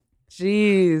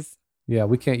Jeez. Yeah,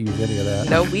 we can't use any of that.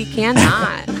 No, we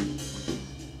cannot.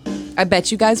 I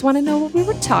bet you guys want to know what we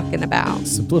were talking about.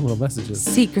 Subliminal messages.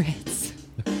 Secrets.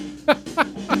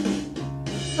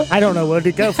 I don't know where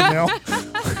to go from now.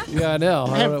 Yeah, I know.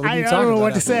 I don't know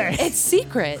what to say. It's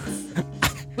secrets.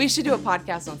 We should do a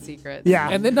podcast on secrets. Yeah.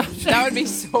 And then That would be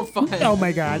so fun. Oh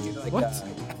my God. what?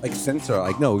 Like censor,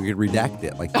 like no, we could redact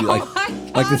it. Like Oh like my God,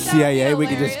 like the that'd be CIA, we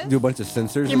could just hilarious. do a bunch of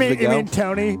censors You as mean, we you go. mean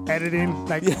Tony editing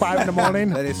like 5 in the morning?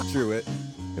 That is true. It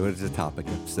was a topic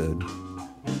episode.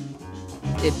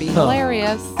 It'd be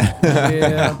hilarious.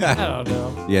 Yeah, I don't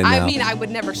know. Yeah, no. I mean, I would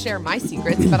never share my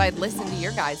secrets, but I'd listen to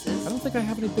your guys's. I don't think I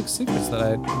have any big secrets that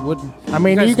I wouldn't. I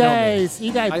mean, you know me. guys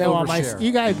I know all my, overshare.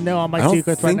 you guys know all I my don't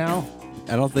secrets right think- now.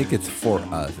 I don't think it's for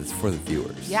us. It's for the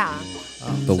viewers. Yeah.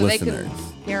 The So they listeners.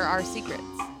 can hear our secrets.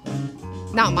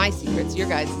 Not my secrets, your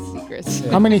guys' secrets.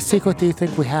 Yeah. How many secrets do you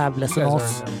think we have, You guys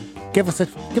listeners? already know. Give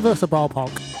us a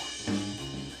ballpark.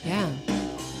 Yeah.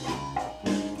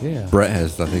 Yeah. Brett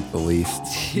has, I think, the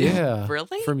least. Yeah.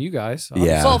 Really? From you guys.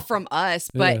 Yeah. Well, from us,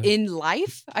 but Yeah. in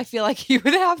life, I feel like he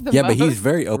would have the Yeah, most. but he's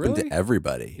very open Really? to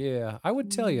everybody. Yeah. I would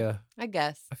tell you. I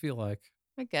guess. I feel like.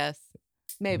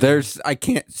 Maybe. I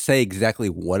can't say exactly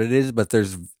what it is, but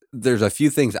there's a few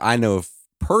things I know of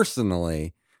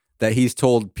personally that he's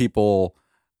told people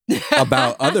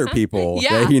about other people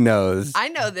Yeah. that he knows I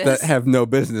know this. that have no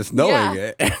business knowing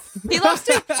Yeah. it. He loves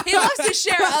to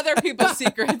share other people's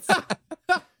secrets.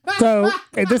 So,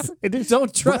 it is.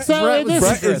 Don't trust So Brett it with is-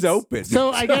 Brett secrets. is open.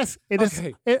 So I guess it is.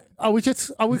 Okay.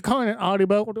 Are we calling it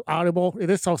audible? Is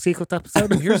this our secret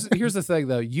episode? Here's the thing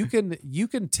though. You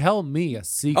can tell me a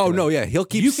secret. Oh no, yeah, he'll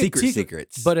keep You can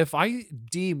secrets. But if I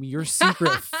deem your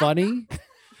secret funny,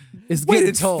 is Wait, getting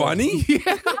it's told. funny?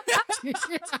 Yeah.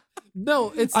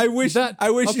 No, it's. I wish that,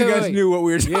 you okay, guys wait. knew what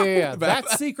we were talking Yeah, about.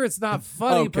 that secret's not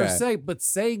funny per Okay. se, but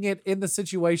saying it in the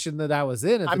situation that I was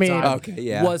in at I the mean- time Okay,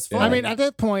 yeah. was Yeah. funny. I mean, at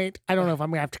that point, I don't know if I'm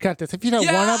gonna have to cut this. If you tell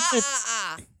one of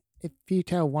if you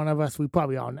tell one of us, we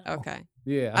probably all know. Okay.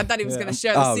 yeah, I thought he was yeah. going to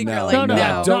share the Oh, secret. no. Like, No, no,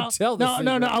 Yeah, no, don't tell the no,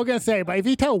 no, no. secret. I was gonna say, but if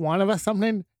you tell one of us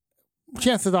something,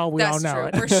 chances are we That's all know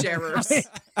true. it. We're sharers.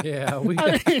 Yeah, we.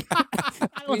 I mean, I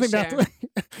don't We think that's.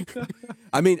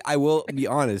 I mean, I will be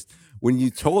honest. When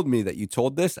you told me that you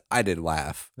told this, I did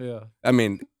laugh. Yeah. I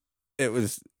mean, it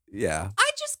was yeah.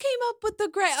 I just came up with the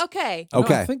great. Okay. No,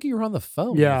 Okay. I think you were on the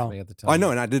phone Yeah. with me at the time. I know,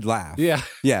 and I did laugh. Yeah.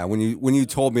 Yeah, when you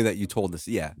told me that you told this,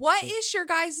 yeah. What is your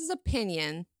guys'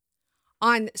 opinion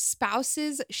on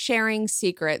spouses sharing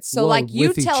secrets? So, Whoa, like, you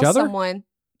with each tell other? someone,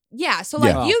 yeah. So,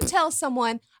 like, Yeah. you tell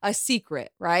someone a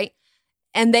secret, right?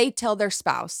 And they tell their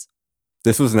spouse.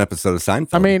 This was an episode of Seinfeld.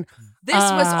 I mean, This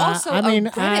was also I mean, a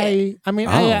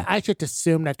Reddit, I should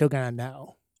assume that they're gonna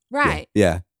know. right?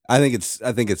 Yeah. I think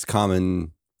it's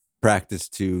common practice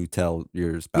to tell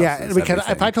your spouse. Yeah, because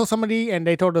if I told somebody and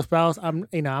they told their spouse, I'm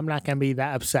not gonna be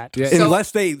that upset. Yeah. So-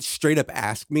 unless they straight up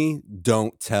ask me,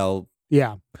 don't tell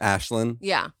Yeah. Ashlyn,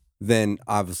 Yeah. then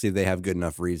obviously they have good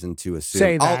enough reason to assume.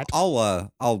 Say that.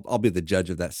 I'll be the judge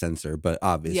of that censor, but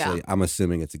obviously Yeah. I'm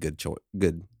assuming it's a good choice.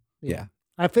 Good. Yeah.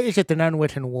 I think it's just an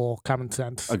unwritten rule, common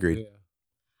sense. Agreed.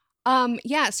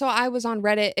 Yeah. So I was on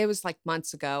Reddit. It was like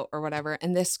months ago or whatever.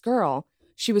 And this girl,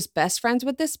 she was best friends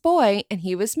with this boy and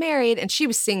he was married and she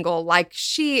was single. Like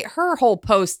her whole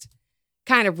post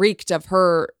kind of reeked of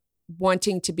her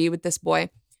wanting to be with this boy,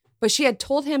 but she had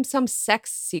told him some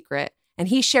sex secret and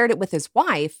he shared it with his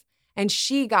wife and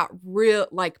she got real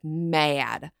like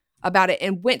mad about it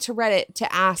and went to Reddit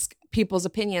to ask people's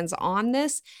opinions on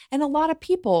this. And a lot of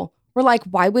people were like,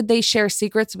 why would they share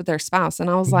secrets with their spouse? And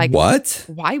I was like, What?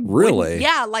 why wouldn't- Really?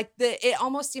 Yeah, like it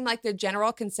almost seemed like the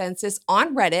general consensus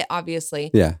on Reddit,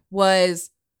 obviously, Yeah.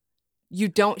 was you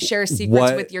don't share secrets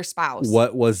What- with your spouse.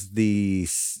 What was do you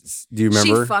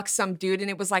remember? She fucked some dude and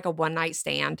it was like a one night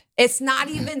stand. It's not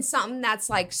even something that's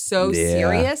like so Yeah.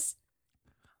 serious.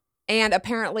 And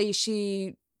apparently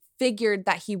she figured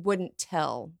that he wouldn't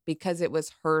tell because it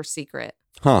was her secret.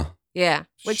 Huh. Yeah,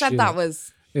 which I Shit. thought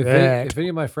was If any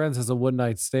of my friends has a one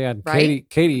night stand, Right?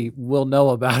 Katie will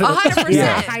know about it. 100%.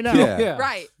 Yeah, I know. Yeah. Yeah.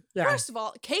 right. Yeah. First of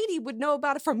all, Katie would know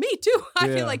about it from me too. I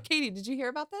Yeah. feel like Katie, did you hear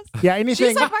about this? Yeah, anything.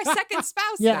 She's like my second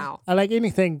spouse yeah, now. I like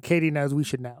anything Katie knows, we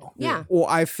should know. Yeah. Well,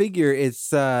 I figure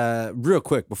it's real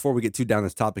quick before we get too down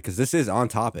this topic because this is on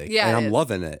topic. Yeah, and it I'm is.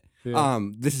 loving it. Yeah.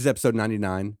 This is episode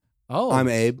 99. Oh, I'm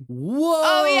Abe.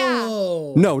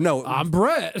 Whoa. No. I'm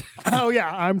Brett. Oh yeah,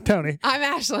 I'm Tony. I'm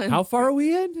Ashlyn. How far are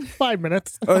we in? 5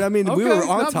 minutes. I mean, we Okay, were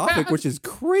on not topic, bad. which is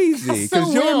crazy So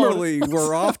because loud. normally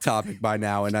we're off topic by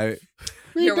now. And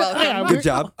You're welcome. Yeah, good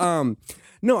job.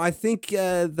 No, I think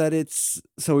that it's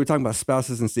so we're talking about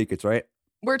spouses and secrets, right?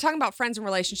 we're talking about friends and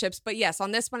relationships, but yes,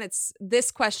 on this one,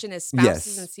 this question is spouses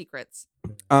Yes. and secrets.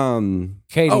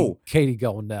 Katie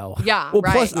going no. Yeah, Well,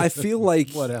 right. plus I feel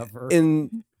like Whatever.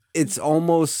 it's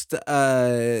almost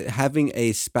having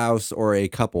a spouse or a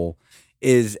couple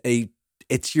is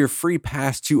it's your free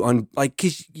pass to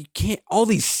because you can't, all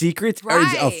these secrets are a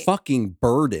Right. fucking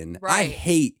burden.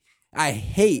 Right. I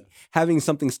hate having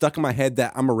something stuck in my head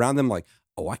that I'm around them like,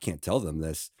 oh, I can't tell them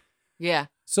this. Yeah.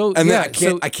 So And yeah,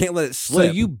 then I can't let it slip.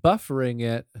 So you buffering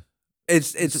it.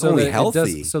 it's so only that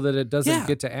healthy. so that it doesn't Yeah.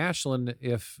 get to Ashlyn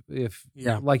if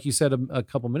Yeah. like you said a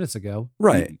couple minutes ago.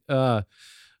 Right.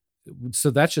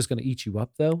 So that's just going to eat you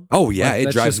up though. Oh yeah, Like, it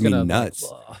that's drives just me gonna, nuts.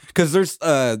 ugh. Because there's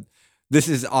this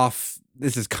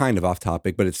is kind of off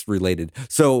topic, but it's related.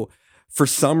 So for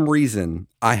some reason,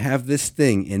 I have this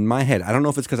thing in my head. I don't know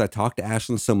if it's because I talk to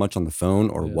Ashlyn so much on the phone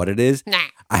or Yeah. what it is. Nah.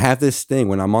 I have this thing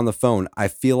when I'm on the phone, I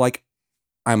feel like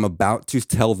I'm about to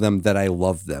tell them that I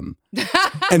love them.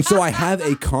 And so I have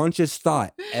a conscious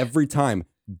thought every time,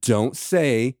 don't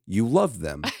say you love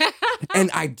them. And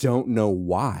I don't know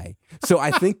why. So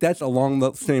I think that's along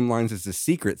the same lines as the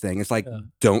secret thing. It's like, Yeah.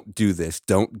 don't do this,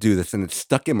 don't do this. And it's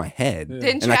stuck in my head. Yeah.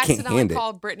 Didn't And you I can't accidentally hand it.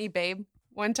 call Brittany babe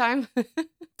one time?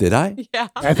 Did I? Yeah.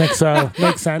 I think so.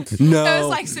 Makes sense. No. That was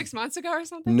like 6 months ago or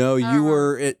something. No, I don't you remember.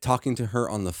 were talking to her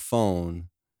on the phone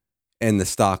in the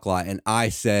stock lot. And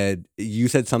you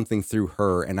said something through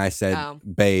her. And I said, Oh.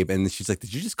 babe. And she's like,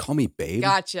 did you just call me babe?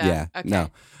 Gotcha. Yeah. Okay. No.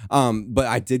 But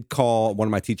I did call one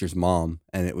of my teacher's mom,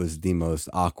 and it was the most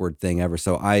awkward thing ever.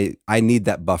 So I need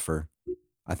that buffer.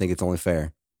 I think it's only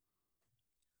fair.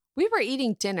 We were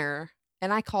eating dinner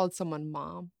and I called someone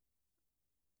mom.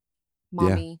 Yeah.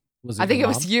 Mommy. Was I think your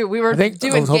it was mom? you. We were I think it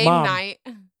doing was her game mom. night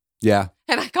Yeah.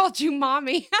 and I called you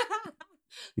mommy.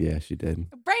 Yeah, she did.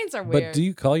 Brains are weird. But do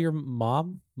you call your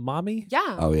mom mommy?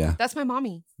 Yeah. Oh yeah. That's my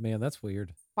mommy. Man, that's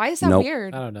weird. Why is that Nope.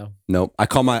 weird? I don't know. Nope. I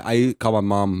call my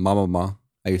mom Mama Ma.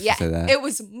 I used Yeah, to say that. it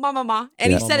was mama ma.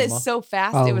 And Yeah. he said it Mama. so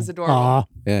fast, Oh, it was adorable. aw.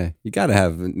 Yeah. You gotta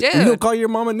have You Dude. don't call your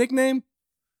mom a nickname?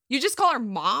 You just call her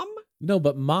mom? No,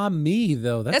 but mommy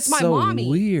though. That's That's my so mommy.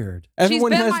 weird.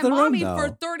 Everyone She's been has my their mommy own, for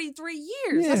though. 33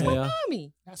 years. That's my Yeah.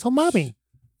 mommy. That's her mommy.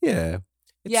 Yeah.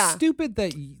 It's Yeah. stupid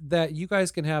that you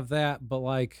guys can have that, but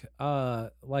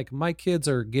like my kids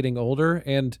are getting older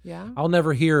and Yeah. I'll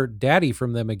never hear daddy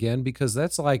from them again because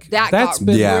that's like That that's got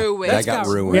been Yeah, ruined. that got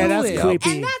ruined. Yeah, that's ruined.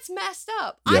 creepy. And that's messed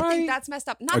up. Yeah. I think Right. that's messed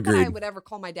up. Not that I Agreed. would ever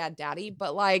call my dad daddy,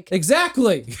 but like,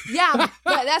 Exactly. yeah,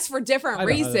 but that's for different I know.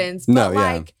 reasons. No, But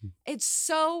yeah. like, it's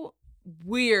so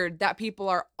weird that people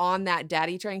are on that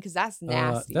daddy train because that's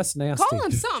nasty. That's nasty. Call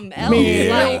him something I else. mean,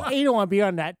 Yeah. Like, you don't want to be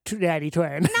on that daddy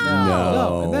train. No,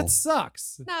 and No. that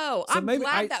sucks. no, So I'm maybe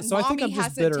glad that I think mommy I'm just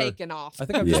hasn't bitter. taken off. I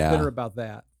think I'm just Yeah. bitter about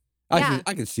that. Yeah.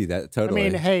 I can see that I totally.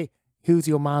 mean, hey, who's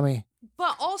your mommy?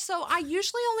 But also, I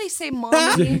usually only say mommy.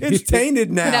 It's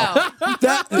tainted now. No.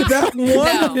 That one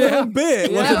No. little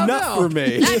bit was No, enough no. for me.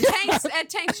 It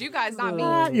taints you guys, not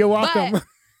me. You're welcome.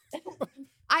 But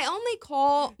I only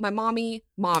call my mommy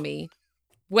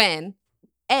when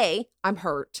I'm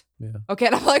hurt. Yeah. Okay,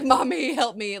 and I'm like, mommy,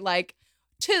 help me. Like,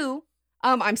 2,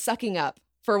 I'm sucking up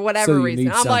for whatever So you reason.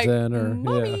 need I'm like, something or-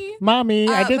 mommy. Mommy,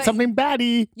 I did but- something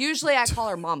baddie. Usually I call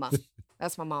her mama.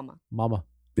 That's my mama. Mama.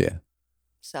 Yeah.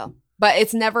 So, but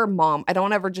it's never mom. I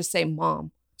don't ever just say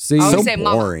mom. See, I always So say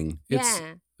mama. boring. it's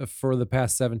Yeah, for the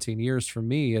past 17 years for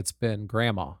me, it's been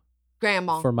grandma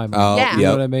grandma. for my Oh, mom. Yeah. You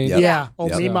know what I mean? Yep. Yeah. Oh,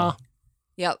 Yep. Mima.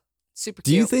 Yep, super Do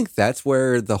cute. you think that's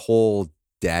where the whole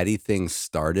daddy thing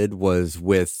started? Was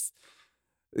with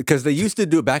because they used to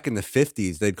do it back in the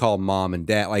 50s. They'd call mom and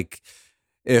dad. Like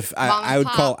if Mom I and would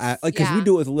call pops, like because we yeah.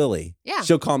 do it with Lily. Yeah.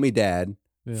 She'll call me dad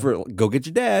Yeah. for go get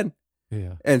your dad.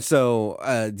 Yeah. And so,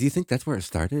 do you think that's where it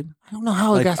started? I don't know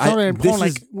how Like, it got started in this porn.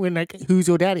 Like is- when, like, who's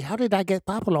your daddy? How did that get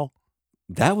popular?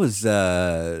 That was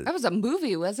That was a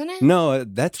movie, wasn't it? no.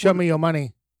 That's Show what- me your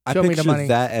money. I show me the picture money.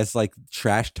 that as like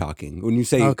trash talking when you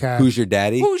say Okay. who's your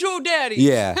daddy. Who's your daddy?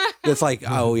 Yeah, that's like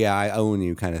oh yeah, I own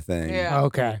you kind of thing. Yeah.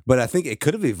 Okay. But I think it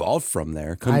could have evolved from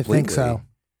there. I Completely. think so.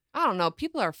 I don't know.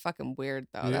 People are fucking weird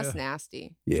though. That's Yeah.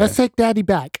 nasty. Yeah. Let's take daddy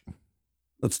back.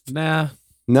 Let's Nah.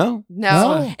 no.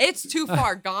 No, No. it's too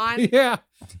far gone. Yeah.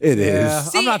 It is. Yeah.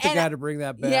 See, I'm not the and- guy to bring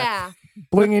that back. Yeah,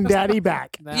 Bringing daddy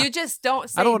back. Nah. you just don't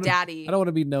say I don't wanna- daddy. I don't want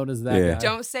to be known as that Yeah. guy.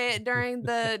 Don't say it during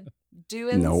the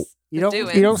doings. Nope. You the don't.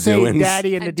 doings. You don't say Doings.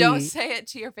 daddy in the And don't D. say it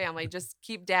to your family. Just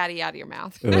keep daddy out of your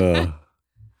mouth. Ugh.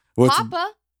 What's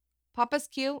Papa's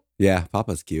cute yeah?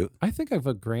 Papa's cute, I think of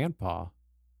a grandpa.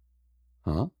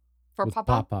 huh? for with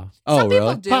Papa. Papa. Oh Some people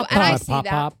really? do, Papa. and I My see pop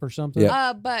that. pop or something.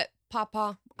 Yeah. But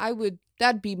Papa,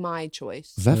 that'd be my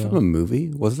choice. Was that Yeah. from a movie?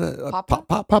 Was that Papa?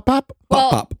 Pop? Pop pop. Well,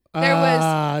 Pop. There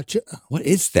was- What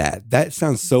is that? That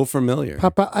sounds so familiar.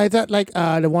 Papa. I thought like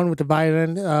the one with the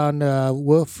violin on the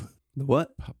roof.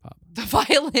 What? Pop, pop. The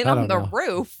violin I on don't the know.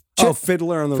 roof. Oh,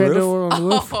 Fiddler on the Fiddler Roof. on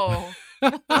the roof. Oh,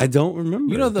 I don't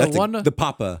remember. You know the That's one- the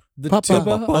Papa. The Papa.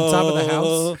 tuba on top of the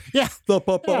house. Yeah. The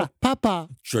Papa. Yeah, Papa.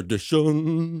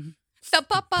 Tradition. the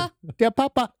papa. Yeah,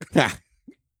 Papa.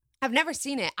 I've never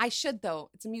seen it. I should though.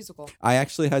 It's a musical. I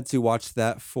actually had to watch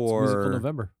that It's Musical for.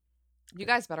 November. You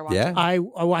guys better watch Yeah. it. I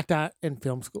watched that in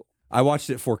film school. I watched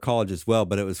it for college as well,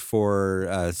 but it was for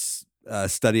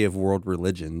study of world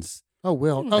religions. Oh,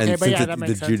 Will. And Okay, and but yeah, since that the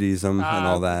makes sense. Judaism and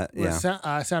all that. Was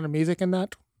Yeah. Sound of Music in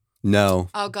that? No.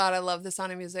 Oh God, I love The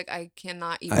Sound of Music. I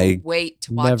cannot even I wait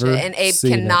to watch never it, and Abe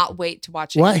seen it. cannot wait to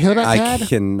watch it. What? either. Hilda? I Dad?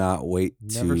 cannot wait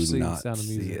Never to seen not Sound of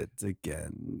see Music. it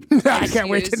again. I can't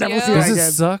wait to Excuse never you? see Does that it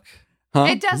again. suck? Huh?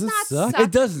 It does Does it not suck? suck.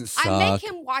 It doesn't suck. I make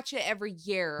him watch it every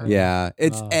year. Yeah,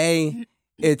 it's Oh.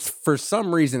 it's for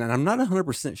some reason, and I'm not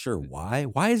 100% sure why.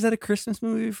 Why is that a Christmas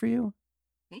movie for you?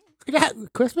 Yeah,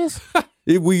 Christmas?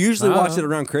 We usually I don't watch it know.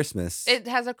 around Christmas. It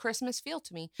has a Christmas feel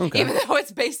to me, Okay. even though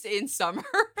it's based in summer.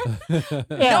 Yeah.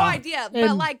 No idea, but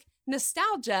And- like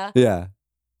nostalgia. yeah.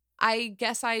 I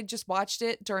guess I just watched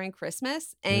it during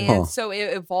Christmas, Huh. and so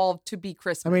it evolved to be I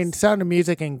Christmas. mean, Sound of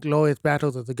Music and Glorious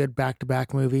Battles are the good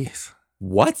back-to-back movies.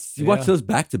 What? You watch Yeah. those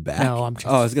back to back? No, I'm just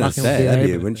Oh, I was gonna fucking say with you, that'd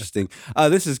be Abe. interesting.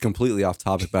 This is completely off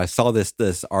topic, but I saw this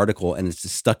article and it's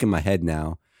just stuck in my head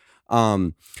now.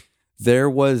 There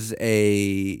was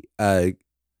a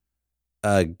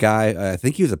guy, I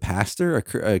think he was a pastor,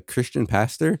 a Christian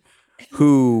pastor,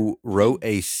 who wrote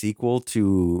a sequel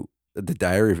to The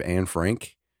Diary of Anne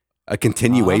Frank, a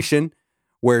continuation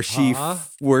where she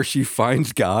where she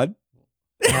finds God.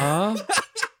 Huh?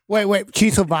 Wait. She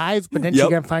survives, but then Yep. she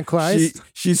can find Christ?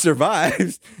 She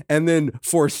survives and then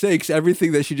forsakes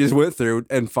everything that she just went through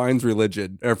and finds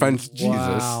religion or finds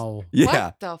Wow. Jesus. Yeah.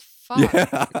 what the fuck?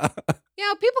 Yeah. You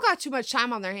know, people got too much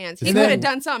time on their hands. He Is could that- have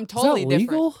done something Is that totally different.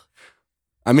 legal?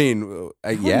 I mean,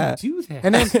 How do yeah. you do that?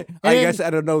 And then, I then- guess I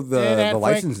don't know and the then Frank-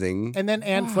 licensing. And then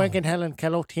Anne Wow. Frank and Helen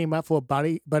Keller team up for a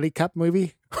buddy cup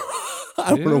movie.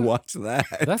 I want to Yeah. watch that.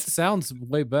 that sounds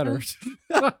way better.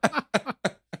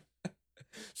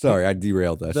 Sorry, I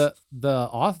derailed us. the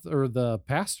author, the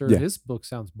pastor, Yeah. his book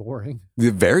sounds boring.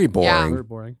 Very Yeah. boring. Very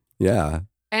boring. Yeah.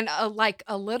 And like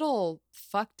a little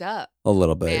fucked up, A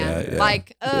little bit. man. Yeah.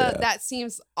 Like, Yeah. that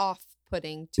seems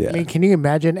off-putting to Yeah. I mean, can you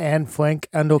imagine Anne Frank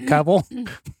undercover?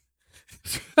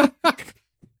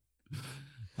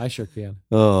 I sure can.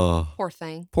 Oh, Poor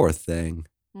thing. poor thing.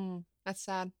 That's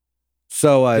sad.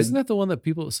 So, Isn't that the one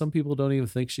that some people don't even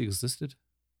think she existed?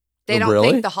 They Oh, don't really?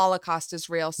 think the Holocaust is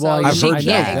real, so Well, I've she heard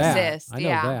can't that. exist. I know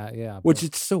yeah. that. Yeah. which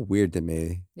but- is so weird to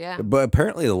me. Yeah. But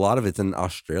apparently, a lot of it's in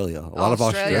Australia. A lot of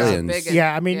Australia's a Australians. big-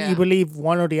 Yeah, I mean, Yeah. you believe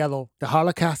one or the other. The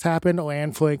Holocaust happened or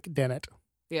Anne Frank didn't.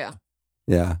 Yeah.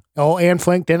 Yeah. Or Anne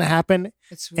Frank didn't happen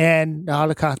It's and the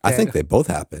Holocaust I did. think they both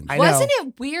happened. I know. Wasn't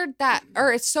it weird that,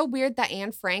 or it's so weird that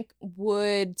Anne Frank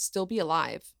would still be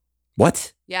alive?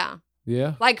 What? Yeah.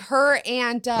 yeah. Like her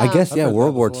and I guess, I've yeah, heard that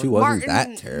World War before. II wasn't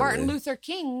that terrible. Martin Luther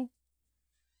King,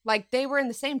 like they were in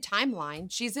the same timeline.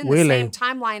 She's in Really? the same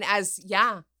timeline as,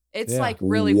 yeah. It's Yeah. like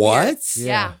really What? weird. Yeah.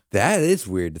 Yeah. That is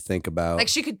weird to think about. Like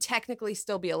she could technically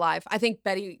still be alive. I think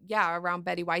around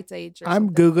Betty White's age. Or I'm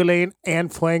something. Googling Anne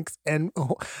Frank's and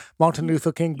Martin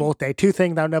Luther King birthday. Two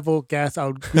things I'll never guess.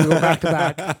 I'll Google back to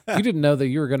back. You didn't know that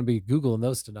you were going to be Googling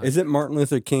those tonight. Is it Martin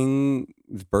Luther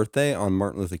King's birthday on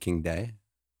Martin Luther King Day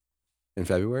in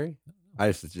February?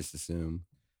 I just assume.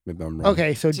 Maybe I'm wrong.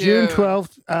 Okay, so June Dude.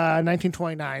 12th,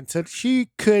 1929. So she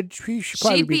should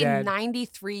probably She'd be be dead.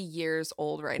 93 years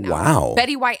old right now. Wow.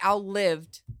 Betty White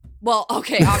outlived. Well,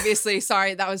 okay, obviously,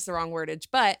 sorry, that was the wrong wordage.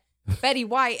 But Betty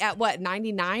White at what,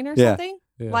 99 or Yeah. something?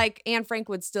 Yeah. Like Anne Frank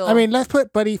would still. I mean, let's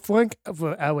put Betty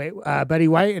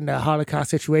White in the Holocaust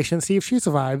situation. See if she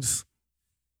survives.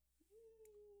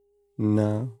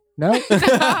 No. No.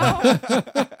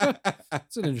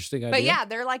 It's an interesting idea. but yeah,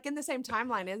 they're like in the same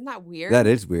timeline. Isn't that weird? That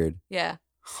is weird. Yeah.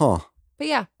 Huh. But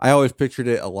yeah. I always pictured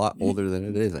it a lot older than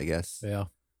it is, I guess. Yeah.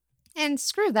 And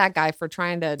screw that guy for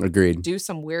trying to Agreed. do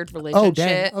some weird religion Oh, dang.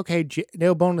 shit. Okay, they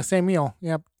were born the same year.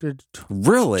 Yep.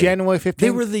 Really? January 15th.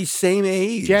 They were the same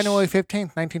age. January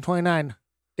 15th, 1929.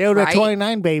 They were the Right?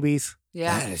 29 babies.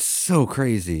 Yeah. That is so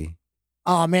crazy.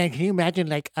 Oh, man. Can you imagine,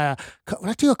 like,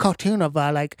 let's do a cartoon of,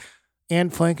 like, Anne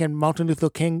Frank and Martin Luther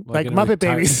King, like in a Muppet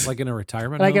retire- Babies. Like in a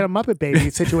retirement Like in a home? Muppet Baby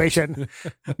situation.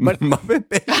 But- Muppet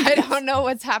Baby. I don't know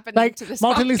what's happening Like to this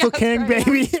Martin Luther podcast King right now.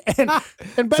 baby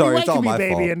and Betty Sorry, White it's all can be my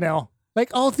baby fault. in there. Like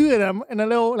all three of them in a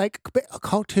little like a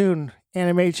cartoon.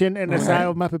 animation and the Okay.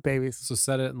 style of Muppet Babies. So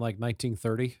set it in like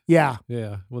 1930. Yeah.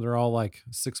 Yeah, when they're all like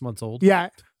 6 months old. Yeah.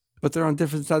 But they're on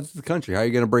different sides of the country. How are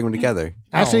you going to bring them together?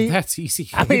 Actually, that's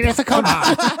easy. I mean, it's a Come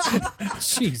on. come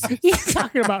Jesus. He's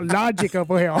talking about logic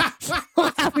over here.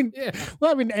 Yeah. We're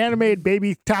having animated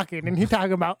baby talking, and he's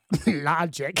talking about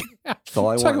logic. That's all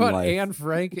I Talk want in about life. Anne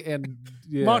Frank and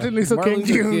Martin Luther King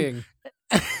Jr. King.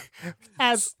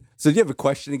 As So do you have a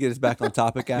question to get us back on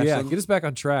topic, Ashley? Yeah, get us back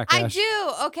on track. I Ash.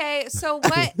 do. Okay. So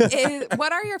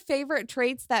what are your favorite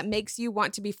traits that makes you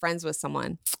want to be friends with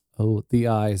someone? Oh, the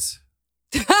eyes.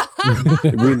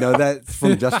 We know that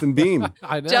from Justin Beam.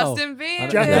 I know. Justin Bieber. I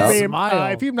Justin Yeah. Bieber,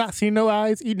 Smile. if you've not seen no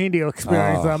eyes, you need to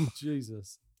experience Oh. them.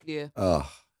 Jesus. Yeah. Oh.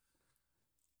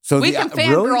 So We the, can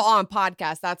fangirl really? on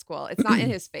podcast. That's cool. It's not in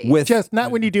his face. With Just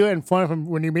not when you do it in front of him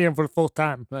when you meet him for the first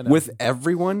time. I know. with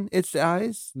everyone, it's the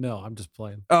eyes. no, I'm just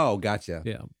playing. Oh, gotcha.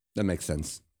 Yeah. That makes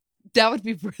sense. that would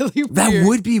be really weird. That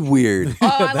would be weird. Oh,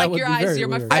 I That like would your be eyes. very You're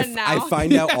my weird. friend now. I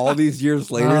find out all these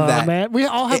years later Oh, that man, we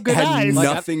all have it good had eyes.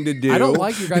 nothing to do. I don't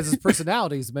like your guys'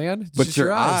 personalities, man. It's But just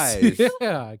your eyes.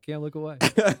 Yeah, I can't look away.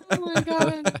 Oh my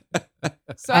god.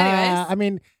 So, anyways, I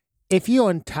mean, if you're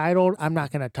entitled, I'm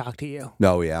not going to talk to you.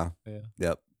 No, yeah. Yeah.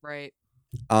 Yep. right.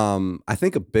 I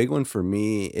think a big one for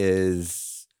me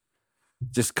is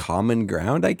just common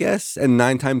ground, I guess. And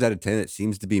 9 times out of 10, it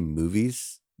seems to be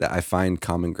movies that I find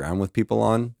common ground with people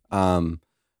on.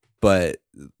 But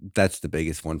that's the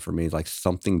biggest one for me, like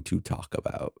something to talk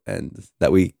about and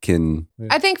that we can.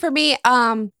 I think for me,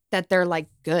 that they're like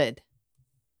good,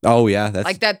 Oh yeah, that's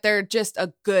like that they're just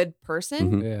a good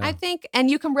person. Mhm. Yeah. I think, and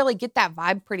you can really get that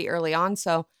vibe pretty early on.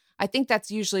 So I think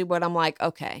that's usually what I'm like.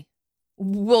 Okay,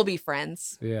 we'll be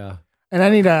friends. Yeah. And I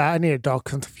need a dog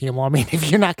sense of humor. I mean, if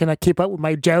you're not going to keep up with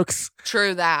my jokes,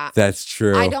 True that. That's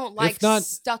true. I don't like not-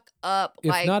 stuck up. If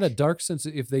like not a dark sense,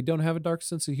 if they don't have a dark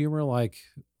sense of humor, like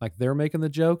they're making the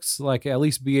jokes, like at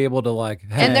least be able to like,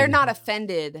 and they're hey. not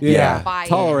offended. Yeah. by it.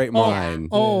 Tolerate Oh, mine.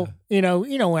 oh, you know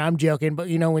when I'm joking, but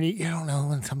when you don't know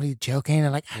when somebody's joking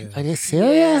and like, Yeah. are you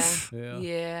serious? Yeah.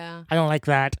 Yeah. I don't like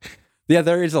that. Yeah,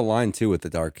 there is a line too with the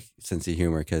dark sense of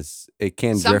humor because it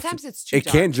can drift. Sometimes it's too It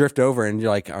dark. can drift over, and you're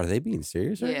like, "Are they being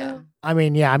serious right Yeah. I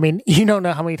mean, you don't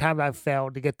know how many times I've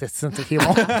failed to get this sense of humor.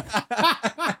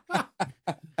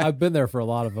 I've been there for a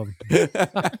lot of them. now?"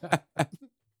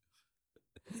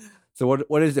 So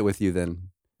what is it with you then?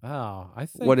 Oh, I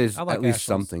think What is I like at least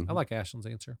Ashland's- something? I like Ashland's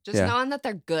answer. Just Yeah. knowing that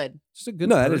they're good. Just a good.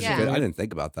 No, that is Yeah. good. I didn't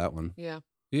think about that one. Yeah.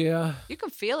 Yeah, You can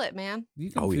feel it, man. you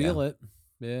can Oh, yeah. feel it.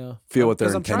 Yeah, Feel what their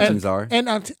 'Cause I'm trying- intentions are. And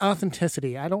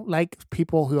authenticity. I don't like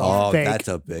people who are Oh, fake. that's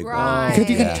a big Right. one. Because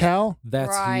you Yeah. can tell. That's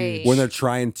Right. huge. When they're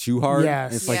trying too hard,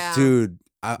 Yes. it's like, Yeah. dude,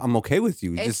 I'm okay with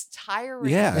you. It's Just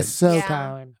tiring. yeah. It's so Yeah.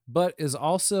 tiring. but is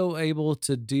also able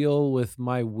to deal with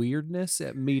my weirdness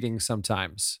at meetings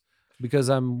sometimes because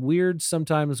I'm weird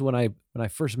sometimes when I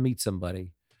first meet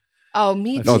somebody. Oh,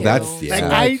 me too. Oh, that's- yeah. Like,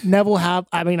 I never have.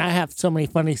 I mean, I have so many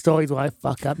funny stories where I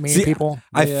fuck up meeting See, people.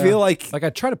 I Yeah. feel like Like I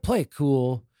try to play it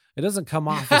cool. It doesn't come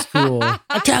off as cool.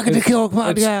 I'm talking to Kill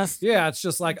Podcast. Yeah, it's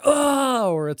just like,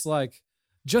 oh, or it's like,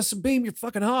 Justin Beam, you're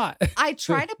fucking hot. I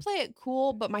try to play it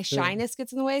cool, but my shyness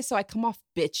gets in the way, so I come off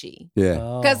bitchy. yeah.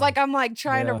 Because Oh. like I'm like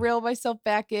trying to Yeah. reel myself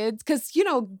back in. Because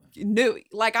new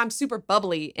like I'm super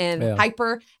bubbly and Yeah.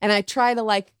 hyper, and I try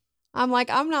to I'm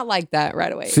not like that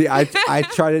right away. See, I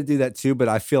try to do that too, but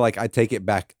I feel like I take it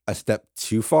back a step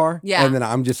too far. Yeah. And then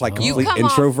I'm just like You complete come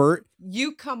off- introvert.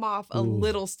 You come off a Ooh.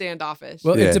 little standoffish.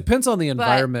 Well, Yeah. it depends on the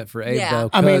environment for Abe, yeah, though.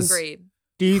 I mean- 'cause- agreed.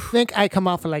 Do you think I come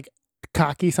off like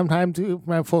cocky sometimes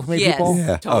when I first meet Yes. people?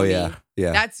 Yeah. Oh Tony. yeah.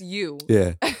 Yeah. That's you.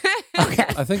 Yeah. Okay.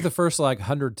 I think the first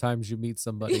 100 times you meet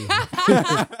somebody.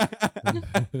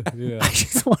 yeah. I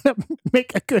just want to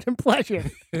make a good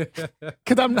impression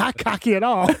because I'm not cocky at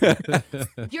all.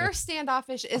 Your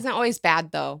standoffish isn't always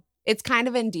bad though. It's kind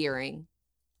of endearing.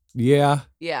 Yeah.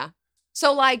 Yeah.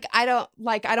 So I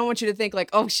don't want you to think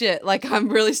oh shit, I'm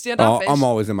really Oh, standoffish. I'm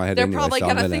always in my head. They're anyway, probably so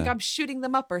I'm gonna think I'm shooting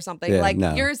them up or something. Yeah,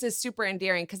 no. Yours is super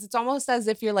endearing because it's almost as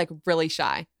if you're really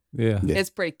shy. Yeah. Yeah. It's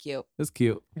pretty cute, That's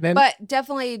cute. And then, but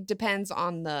definitely depends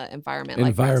on the environment.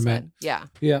 Like Brett Environment. said. Yeah,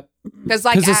 Yeah. because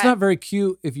Because it's not very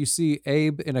cute if you see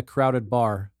Abe in a crowded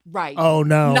bar. right. oh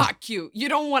no. Not cute. You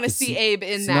don't want to It's- see Abe in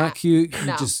It's that. not cute.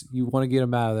 No. You want to get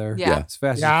him out of there. Yeah. As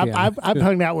fast Yeah, as you can. I've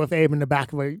hung out with Abe in the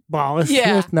back of a bar. It's,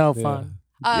 Yeah. it's no Yeah. fun.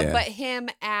 Yeah. But him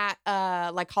at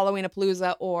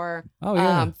Halloween-a-Palooza or Oh,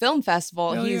 yeah. film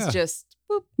festival, Hell he's yeah. just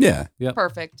boop, Yeah.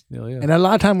 perfect. Hell yeah. And a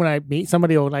lot of time when I meet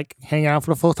somebody or hang out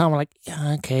for the first time, I'm like,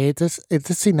 yeah, okay, is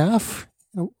this enough?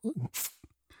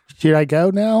 Should I go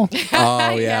now? Oh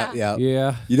yeah, yeah.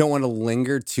 Yeah. You don't want to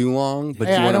linger too long, but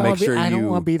Hey, you want to make be, sure I don't you.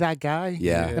 want to be that guy.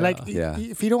 Yeah. Yeah. Like, Yeah.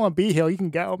 if you don't want to be here, you can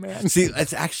go, man. See,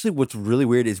 that's actually what's really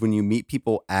weird is when you meet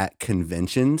people at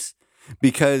conventions,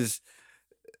 because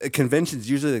conventions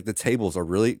usually like the tables are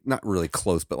really not really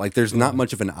close, but like there's not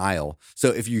much of an aisle. So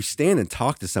if you stand and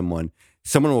talk to someone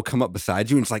will come up beside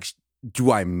you and it's like,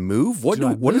 do I move? What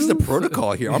is the move?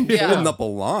 protocol here? I'm Yeah. pulling up a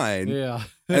line. Yeah.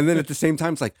 And then at the same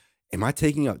time, it's like, am I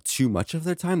taking up too much of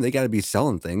their time? They got to be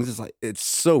selling things. It's like, it's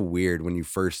so weird when you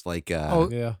first like,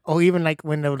 Yeah. Or even like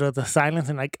when there was the silence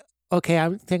and like, okay, I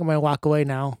think I'm going to walk away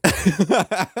now.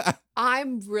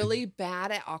 I'm really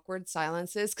bad at awkward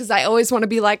silences because I always want to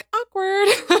be like awkward.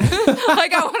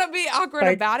 Like I want to be awkward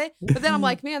Like- about it. But then I'm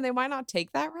like, man, they might not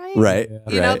take that right. right. Yeah.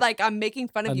 You know, right. like I'm making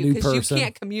fun of A you new because you person.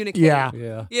 can't communicate. Yeah.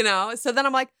 Yeah. You know, so then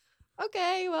I'm like,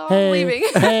 okay, well, I'm Hey, leaving.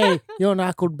 hey, you're an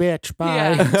awkward bitch.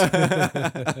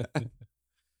 Bye.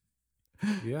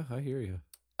 Yeah, I hear you.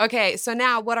 Okay, so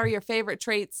now what are your favorite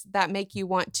traits that make you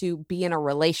want to be in a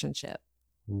relationship?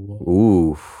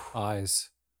 Ooh. Eyes.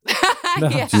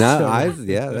 Yeah. No, So-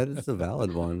 yeah, that is a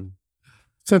valid one.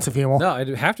 Sense of humor. No,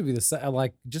 it'd have to be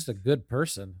like just a good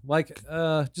person, like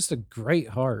just a great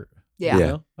heart. Yeah. You Yeah.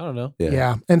 know? I don't know. Yeah.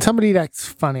 Yeah. And somebody that's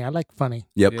funny. I like funny.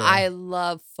 Yep. Yeah. I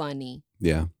love funny.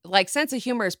 Yeah. Like sense of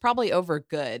humor is probably over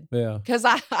good Yeah, because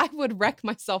I would wreck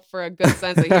myself for a good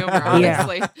sense of humor, Yeah.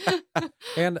 honestly.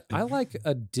 and I like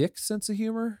a dick sense of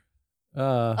humor.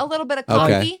 A little bit of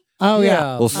Okay. cocky. Oh,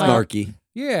 yeah. A little snarky.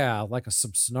 Yeah, like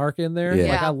some snark in there. Yeah.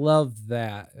 Like Yeah. I love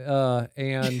that.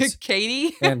 And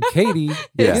Katie. and Katie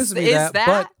Yeah. gives me Is that,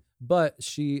 that? but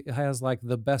she has like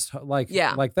the best like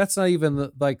Yeah. like that's not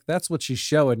even like that's what she's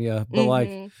showing you, but like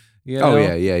Mhm. you know, Oh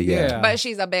yeah. But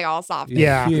she's a big old softy.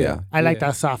 Yeah. Yeah. I like yeah.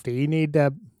 that softy. You need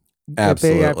if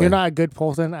Absolutely. you're not a good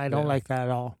person, I don't Yeah. like that at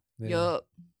all. Yeah. Yup.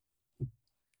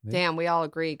 Yeah. Damn, we all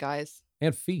agree, guys.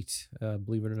 And feet,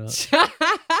 believe it or not.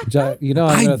 Yeah. You know,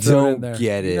 I'm I gonna throw it in don't there.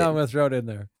 get You know, it. I'm gonna throw it in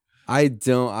there. I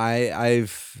don't.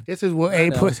 I've This is where I A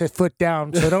know. puts his foot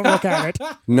down, so don't look at it.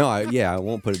 no. I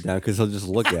won't put it down because he'll just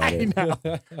look at I it. know.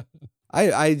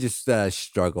 I just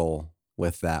struggle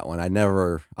with that one.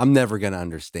 I'm never gonna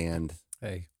understand.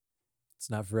 Hey, it's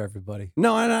not for everybody.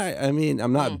 No, and I mean,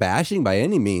 I'm not bashing by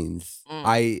any means. Mm.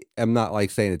 I am not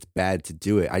like saying it's bad to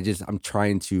do it. I'm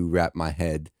trying to wrap my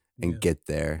head and Yeah. get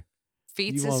there.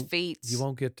 Feets You is won't- feet. You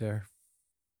won't get there.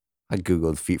 I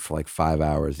googled feet for like 5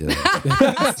 hours. The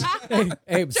other day.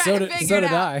 Hey, so to did figure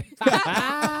it I.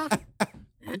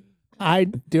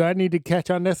 I need to catch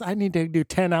on this. I need to do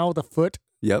 10 hours of foot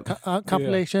Yep.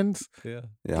 compilations. Yeah.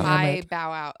 Yeah. I it.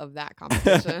 bow out of that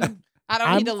competition. I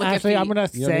don't need to look at feet. I'm gonna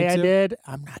You don't say need I to? did.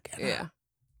 I'm not gonna.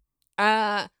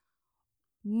 Yeah.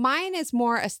 Mine is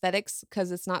more aesthetics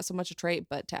because it's not so much a trait,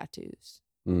 but tattoos.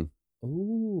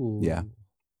 Ooh. Yeah.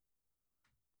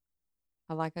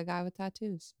 I like a guy with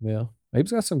tattoos. Yeah.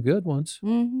 Abe's got some good ones.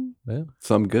 Mm-hmm. Yeah.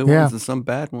 Some good Yeah. ones and some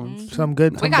bad ones. Some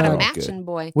good. We Some got a bad. match. matching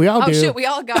boy. We all oh do. shit, we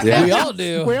all got Yeah. We matches. all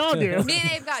do. We all do. Me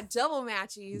and Abe got double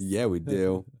matches. Yeah, we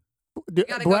do. Do-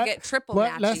 Gotta what- go get triple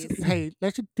what- matches.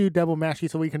 let's do double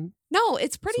matches so we can. No,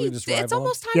 it's pretty. just It's rival 'em?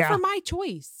 almost time Yeah. for my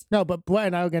choice. No, but Brett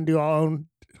and I are gonna do our own.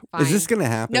 Fine. Is this gonna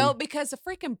happen? No, because the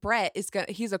freaking Brett is gonna.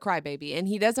 He's a crybaby, and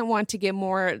he doesn't want to get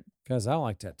more. Because I don't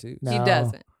like tattoos. No. He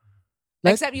doesn't.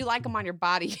 Let's- Except you like them on your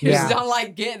body. You Yeah. just don't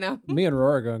like getting them. Me and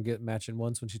Aurora are going to get matching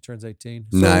ones when she turns 18.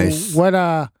 So Nice. What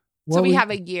So we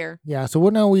have a year. Yeah. So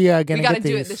when are we gonna We got to get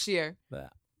do these? it this year.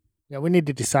 Yeah, we need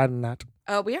to decide on that.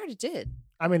 We already did.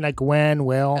 I mean, like when,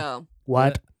 will, Oh,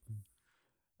 what?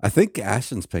 I think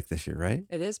Ashton's pick this year, right?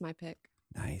 it is my pick.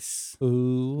 Nice. Ooh.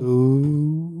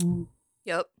 Ooh.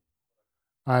 Yep.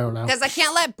 I don't know. Because I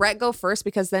can't let Brett go first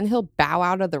because then he'll bow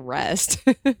out of the rest.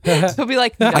 He'll be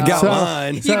like, no. I got So-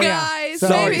 mine. You So, yeah. guys, So-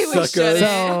 maybe we Sorry, should.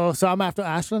 suckers. So I'm after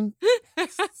Ashland.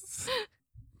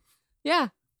 Yeah.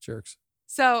 Jerks.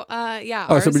 So, yeah.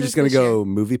 Oh, so ours we're is just gonna this year. go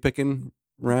movie picking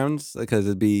rounds because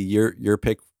it'd be your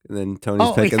pick and then Tony's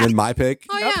Oh, pick and yeah. then my pick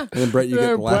Oh, yeah. and then Brett, you get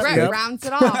the last Brett Yep. rounds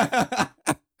it off.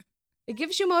 It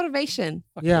gives you motivation.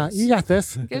 Fuck Yeah, yes. you got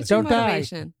this. Gives you Don't die.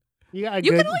 motivation. You got a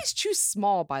You good. can always choose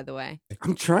small, by the way.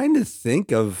 I'm trying to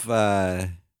think of.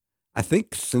 I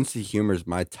think sense of humor is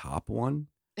my top one.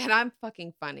 And I'm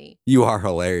fucking funny. You are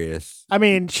hilarious. I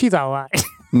mean, she's all right.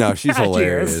 No, she's Cheers.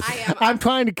 hilarious. I am. I'm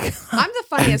trying to. I'm the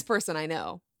funniest person I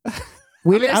know.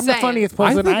 Really, just I'm the saying. funniest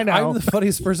person I, think know. I'm the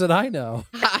funniest person I know.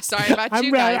 Sorry about I'm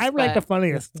you right. guys. I'm like the but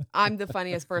funniest. I'm the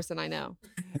funniest person I know.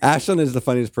 Ashton is the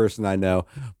funniest person I know,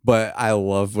 but I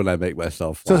love when I make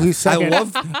myself So laugh. who's second?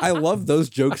 I love those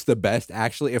jokes the best.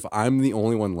 Actually, if I'm the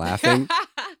only one laughing,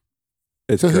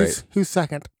 it's So great. who's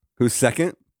second? Who's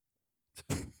second?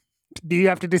 Do you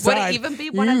have to Would decide? it even be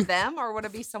one You- of them or would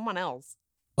it be someone else?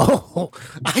 Oh,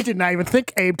 I did not even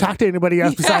think Abe talked to anybody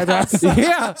else besides us.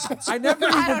 Yeah, I never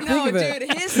even I don't know, think of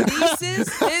it. dude.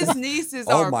 His nieces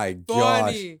Oh are my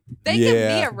gosh. funny. They give me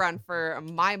Yeah. a run for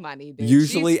my money, dude.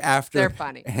 Usually they're after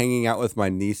funny. hanging out with my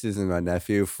nieces and my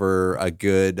nephew for a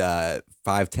good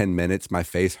 5-10 minutes, my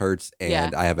face hurts and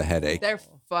Yeah. I have a headache They're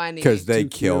funny. because they Too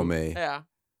kill cute. me. Yeah.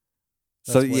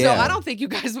 So That's yeah, So I don't think you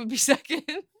guys would be second.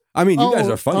 I mean, you guys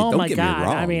are funny. Oh Don't my get God. me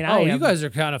wrong. I mean, Oh, I you am- guys are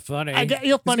kind of funny. you're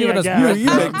Just funny, giving I us guess. you make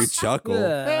me breadcrumbs. chuckle.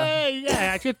 Yeah. Hey,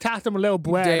 yeah, I should toss them a little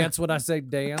bread. Dance when I say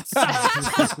dance.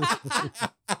 I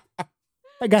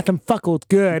got them fuckles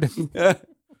good.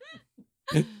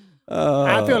 I feel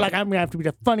Uh, like I'm gonna have to be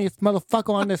the funniest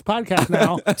motherfucker on this podcast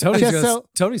now. Tony's, Just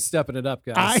Tony's stepping it up,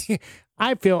 guys.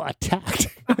 I feel attacked.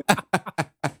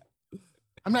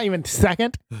 I'm not even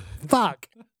second. Fuck.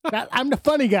 I'm the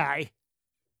funny guy.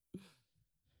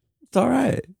 it's all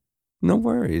right. No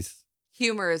worries.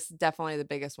 Humor is definitely the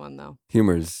biggest one, though,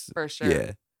 Humor's for sure.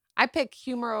 yeah. I pick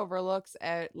humor over looks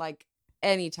at like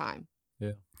any time.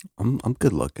 I'm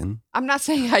good looking. I'm not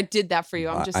saying I did that for you.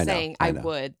 I'm just I know, saying I I know.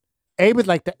 would. Abe is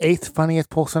like the 8th funniest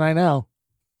person I know.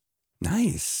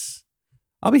 Nice.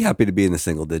 I'll be happy to be in the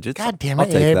single digits. God damn I'll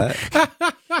it, take Abe.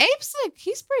 that. Abe's like,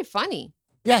 he's pretty funny.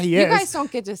 Yeah, he You is. guys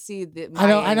don't get to see the.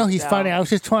 I know he's funny. I was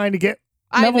just trying to get.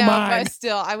 I Never know, mind. but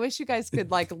still, I wish you guys could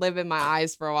like live in my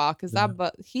eyes for a while because Yeah.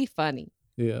 but he funny,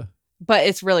 Yeah. but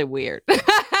it's really weird.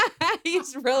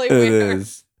 He's really It weird.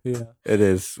 is. Yeah. It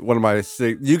is one of my.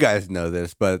 You guys know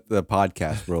this, but the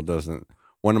podcast world doesn't.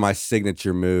 One of my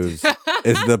signature moves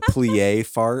is the plie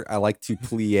fart. I like to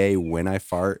plie when I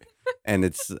fart, and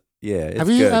it's it's Have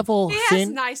you good. ever He has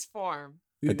seen? nice form.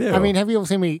 I do. I mean, have you ever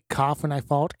seen me cough when I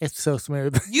fart? It's so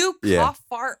smooth. You Yeah. cough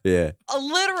fart yeah.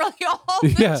 literally all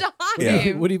the Yeah. time.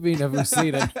 Yeah. What do you mean never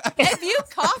seen it? If you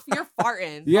cough, you're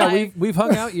farting. Yeah, Like, we've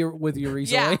hung out with you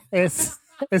recently. Yeah.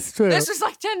 It's true. This was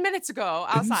like 10 minutes ago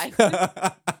outside.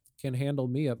 Can handle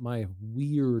me at my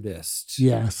weirdest.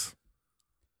 Yes.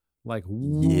 Like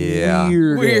Yeah.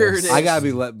 weirdest. Weirdest. I gotta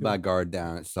be letting my guard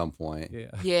down at some point. Yeah.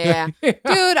 Yeah. Dude,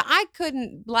 I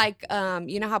couldn't like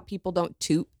you know how people don't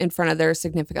toot in front of their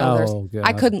significant others? Oh, God.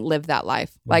 I couldn't live that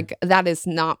life. Like that is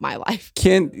not my life.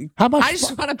 Can How much? I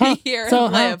just want to be here so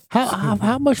and live.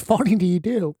 how much farting do you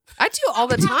do? I do all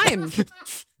the time.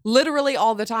 Literally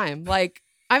all the time. Like,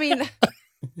 I mean,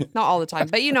 not all the time,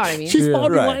 but you know what I mean. She's Yeah.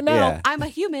 farting Right, right now. yeah. I'm a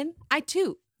human. I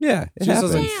toot. yeah, it She just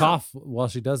happens. doesn't Damn. cough while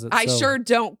she does it. I so- sure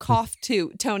don't cough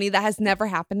toot, Tony. That has never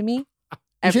happened to me.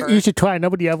 You Ever. should try.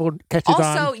 Nobody ever catches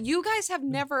Also, on. you guys have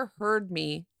never heard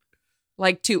me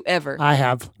like toot ever. I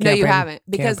have. No, you Camping. haven't,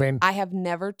 because Camping. I have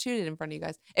never tooted in front of you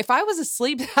guys. If I was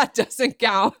asleep, that doesn't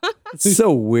count. It's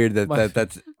so weird that, My-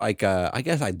 that's like I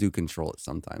guess I do control it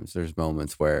sometimes. There's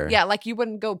moments where Yeah, like you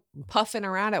wouldn't go puffing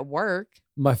around at work.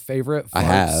 My favorite. I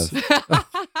farts- have.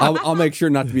 I'll make sure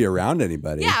not to be around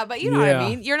anybody. Yeah, but you know what Yeah. I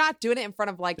mean. You're not doing it in front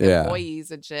of like Yeah.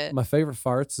 employees and shit. My favorite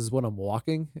farts is when I'm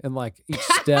walking and like each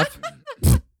step.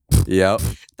 Yep.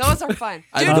 Those are fun.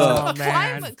 I Dude,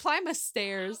 love- climb a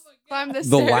stairs. Climb the The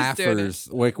stairs. dude. laughers,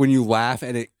 like when you laugh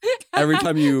and it every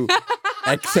time you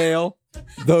exhale,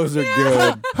 those are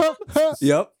good.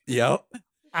 Yep. Yep.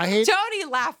 I hate. Tony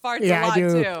laugh farts Yeah, a lot I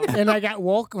do. too. And I got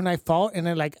woke when I fall, and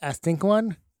then like I stink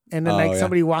one, and then Oh, like yeah.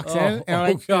 somebody walks in, and I'm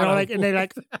like, God, you know, I like, and they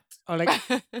like, I'm like,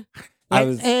 I like,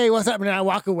 was- hey, what's up? And then I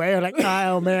walk away. I'm like,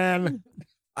 oh man.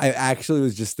 I actually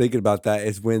was just thinking about that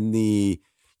is when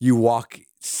you walk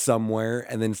somewhere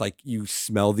and then it's like you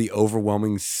smell the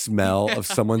overwhelming smell of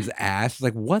someone's ass. It's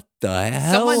like, what the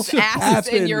hell? Someone's ass is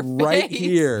in happened your right face.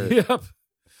 here? Yep.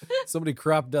 Somebody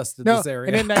crop dusted No, this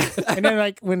area. and then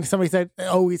like when somebody said, it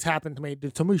always happened to me.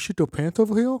 Did somebody shoot their pants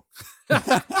over here?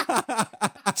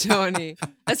 Tony.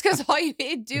 That's because all you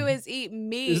do is eat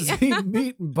meat. Is he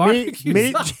meat and barbecue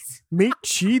meat, sauce? meat,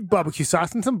 cheese, barbecue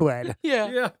sauce, and some bread. yeah.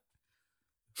 Yeah.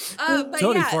 But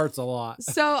Tony yeah. farts a lot.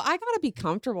 So I gotta be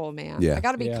comfortable, man. Yeah. I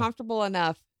gotta be Yeah. comfortable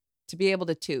enough to be able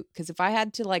to toot. Because if I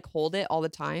had to like hold it all the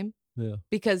time Yeah.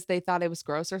 because they thought it was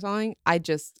gross or something, I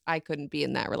couldn't be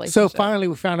in that So relationship. finally,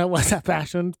 we found out what's our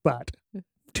passion, but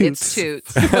It's toots.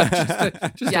 toots.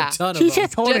 Just Yeah. a ton of She's them.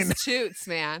 just holding. Just toots,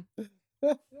 man.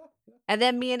 And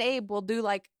then me and Abe will do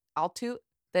like I'll toot,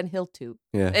 then he'll toot.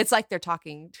 Yeah. It's like they're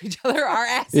talking to each other. Our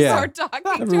asses Yeah. are talking.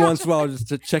 Every to once in a while,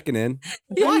 just checking in.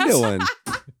 What are you doing?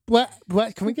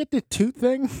 What? Can we get the toot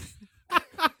thing?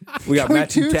 We got Can we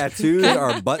matching toot? tattoos,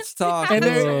 our butts talk. And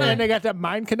Oh. then they got that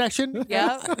mind connection.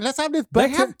 Yeah. Let's have this They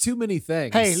butt. have too many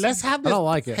things. Hey, let's have I this. don't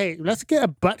like it. Hey, let's get a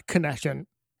butt connection.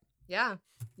 Yeah.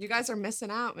 You guys are missing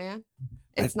out, man.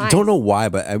 I It's nice. don't know why,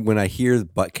 but when I hear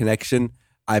butt connection,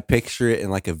 I picture it in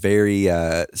like a very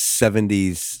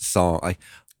 70s song, like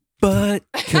butt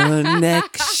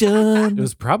connection. It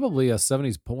was probably a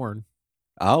 70s porn.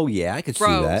 Oh yeah, I could see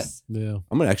that. Gross. Yeah.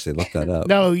 I'm gonna actually look that up.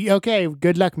 No, okay.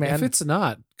 Good luck, If man. it's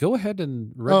not, go ahead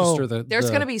and register the. There's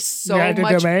the- going to be so Yeah, the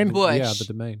much domain? bush. Yeah, the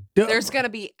domain. There's going to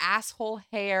be asshole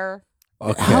hair.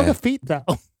 Okay. How the feet though?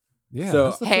 Yeah, So-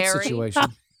 that's the foot Hairy. situation.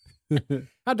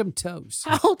 How them toes?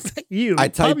 How you? I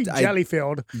Probably typed- I-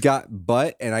 Jellyfield. got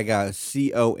butt and I got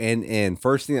CONN.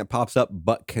 First thing that pops up,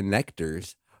 butt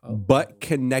connectors, Oh. butt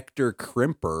connector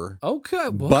crimper, Okay.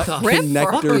 What butt the Crimper?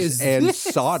 fuck connectors is and this?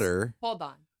 solder. Hold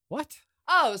on. What?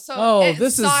 Oh, so Oh, it's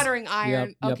this is- soldering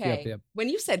iron. yep, okay. yep. When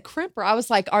you said crimper, I was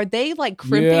like, are they like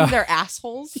crimping Yeah. their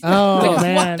assholes? Oh Like, what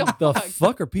man, The fuck?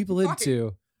 fuck are people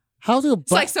into? how's your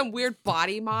It's like butt? some weird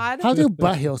body mod. How's your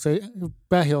butt heel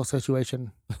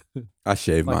situation? I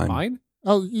shaved Like mine. mine?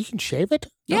 Oh, you can shave it.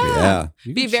 Yeah. Yeah.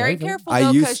 You Be can very shave it. careful I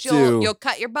though, used because to- you'll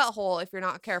cut your butthole if you're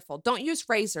not careful. Don't use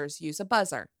razors. Use a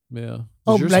buzzer. Yeah.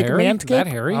 Oh, Is yours like hairy? Manscaped. That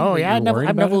hairy? Oh that yeah, you're worried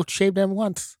I've about never it? shaved them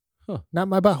once. Huh. Not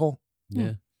my butthole.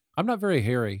 Yeah. I'm not very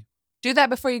hairy. Do that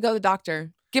before you go to the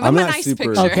doctor. Give I'm him a not nice super-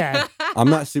 picture. Okay. I'm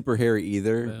not super hairy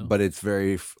either, Yeah. but it's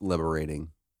very liberating.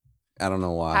 I don't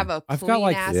know why. Have a I've got, clean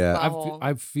like- ass Yeah. butthole.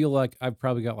 I feel like I've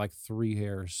probably got like 3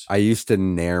 hairs. I used to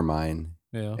nair mine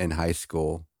Yeah. in high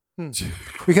school.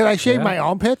 Because I shave Yeah. my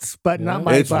armpits, but Yeah. not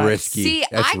my It's butt. risky. See,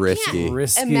 That's I can't risky.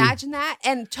 Risky. Imagine that.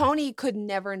 And Tony could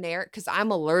never nair it because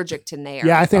I'm allergic to nair.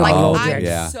 Yeah, I think like I'm Oh, allergic. I'm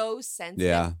yeah. so sensitive.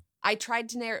 Yeah. I tried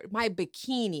to nair my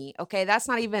bikini. Okay, that's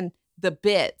not even the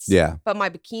bits. Yeah. But my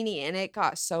bikini and it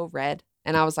got so red,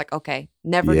 and I was like, okay,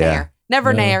 never Yeah. nair,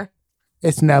 never No. nair.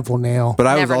 It's Neville nail. But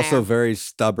I was Never also nair. very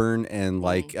stubborn and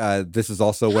like this is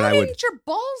also when How I would didn't your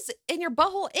balls and your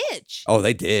butthole itch? Oh,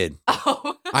 they did.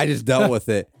 Oh, I just dealt with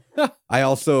it. I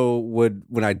also would,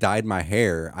 when I dyed my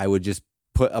hair, I would just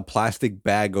put a plastic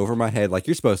bag over my head like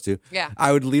you're supposed to. yeah.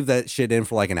 I would leave that shit in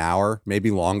for like an hour, maybe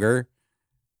longer.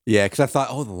 Yeah, because I thought,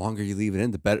 oh, the longer you leave it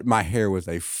in, the better. My hair was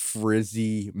a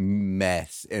frizzy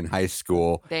mess in high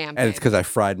school, Damn. and it's babe. because I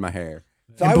fried my hair.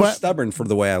 So And I was but- stubborn for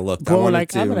the way I looked. I Bro, wanted like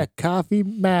to. I'm gonna coffee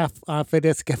math off of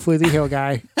this Fuzzy Hill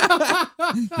guy.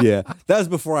 Yeah, that was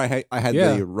before I had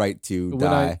Yeah. the right to When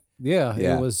die. Yeah,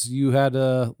 Yeah. it was. You had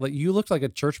like you looked like a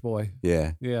church boy.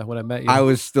 Yeah, Yeah, when I met you, I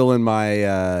was still in my.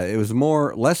 It was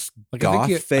less like, goth I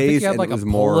think phase, you had and like it was a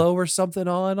more. polo or something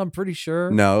on. I'm pretty sure.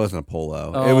 No, it wasn't a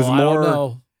polo. Oh, it was I don't more.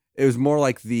 know. It was more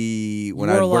like the when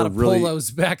you I wore a lot wear of really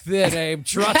polos back then, Abe.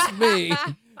 Trust me.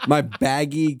 my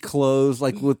baggy clothes,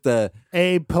 like with the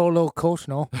A polo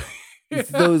coachno.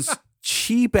 those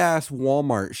cheap ass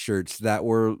Walmart shirts that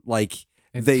were like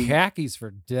And they. khakis for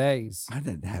days. I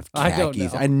didn't have I don't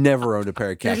khakis. know. I never owned a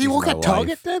pair of Yeah, khakis. he work in my at Target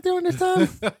life. there during this time.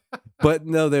 But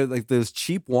no, they're like those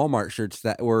cheap Walmart shirts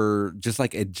that were just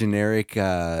like a generic,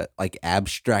 like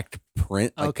abstract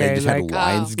print. Like Okay, they just like, had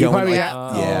lines you going. probably like-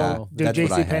 got- yeah, Oh, The that's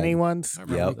what I JC Penney had. ones. I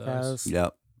remember Yep. those.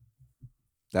 Yep,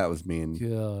 that was me and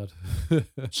God.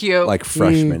 Cute. like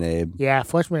freshman Abe. Yeah,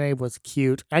 freshman Abe was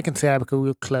cute. I can say that because we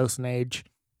were close in age.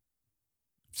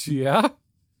 Yeah.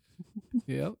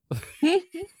 Yep.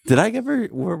 Did I ever?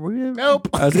 Were we? Nope.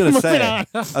 I was gonna Moving say. on.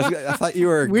 I thought you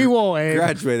were. We will, Abe.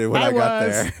 graduated when I got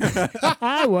was. there.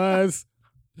 I was.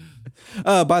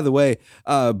 By the way,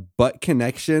 butt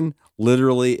connection.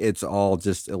 Literally, it's all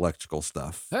just electrical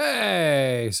stuff.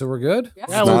 Hey, so we're good. Yeah.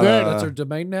 Yeah, It's we're not, good. That's our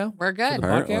domain now. We're For good. the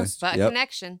Apparently. podcast. Butt Yep.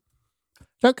 connection.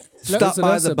 Look, Stop Visit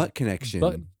by us the at butt connection.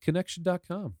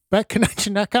 Buttconnection.com.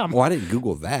 buttconnection.com. Well, I didn't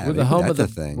Google that. We're the Maybe home of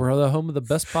that's the a thing. we're the home of the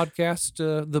best podcast,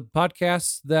 the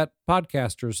podcasts that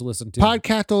podcasters listen to.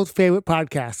 Podcastro's favorite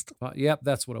podcast. Yep,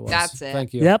 that's what it was. That's it.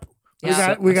 Thank you. Yep. We Yeah. got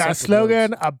a I suck with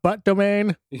slogan, a butt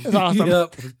domain. It's awesome.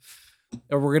 Yep.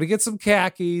 And we're gonna get some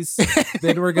khakis.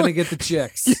 Then we're gonna get the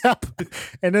chicks. Yep.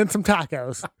 And then some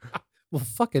tacos. Well,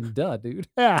 fucking duh, dude.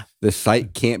 Yeah. The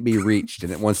site can't be reached,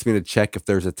 and it wants me to check if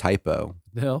there's a typo.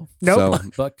 No. Nope. So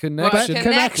Butt connection.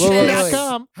 Connection. Wait, wait, wait.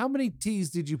 Buttconnection.com. How many T's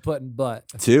did you put in butt?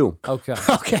 2. Okay.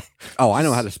 Okay. Oh, I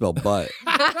know how to spell butt.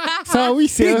 So we He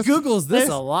serious. Googles this This-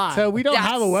 a lot. So we don't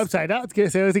have a website. That's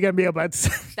good. So is it gonna be a butt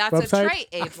That's website? a trait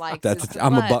Abe likes. That's is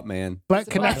I'm a butt. butt man. Butt He's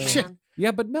a butt connection. man.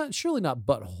 yeah, but surely not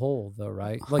butthole though,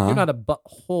 right? Like Huh? you're not a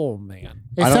butthole man.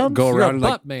 It I don't sounds- go You're a around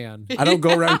like butt man. I don't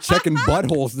go around checking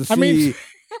buttholes to see. I mean,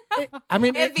 I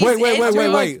mean, If it, he's wait. into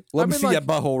it. Let I me mean, see like- that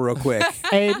butthole real quick.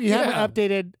 hey, you Yeah. haven't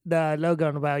updated the logo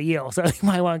in about a year, so you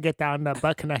might want to get down the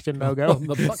butt connection logo.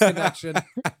 the butt connection.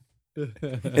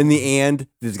 In the and,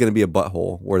 there's going to be a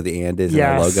butthole where the and is in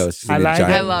our Yes. logo. It's just I gonna be like a it.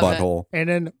 giant I love it. butthole. And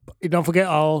then don't forget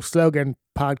our slogan,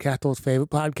 Podcastro's favorite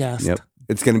podcast. Yep.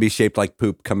 It's going to be shaped like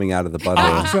poop coming out of the butthole.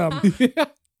 Awesome.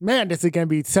 Man, this is gonna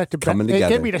be such a Coming It's gonna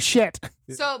together. be the shit.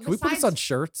 So Can we put this besides, on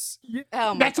shirts?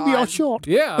 oh my That should be all God. short.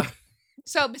 Yeah.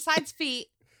 So besides feet,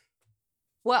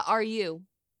 what are you?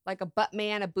 Like a butt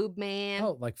man, a boob man?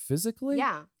 Oh, like physically?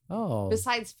 Yeah. Oh.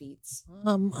 Besides feet,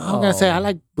 I'm gonna say I Oh.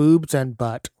 like boobs and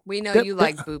butt. we know That- you that-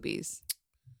 like boobies.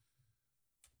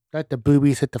 Let the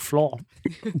boobies hit the floor.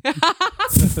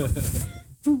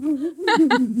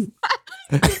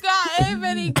 He got him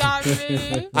and he got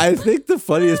me. I think the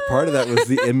funniest part of that was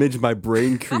the image my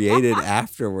brain created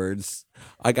afterwards.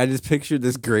 Like I just pictured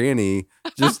this granny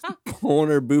just pulling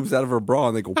her boobs out of her bra,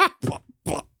 and they go. "Pop,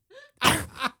 pop."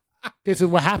 This is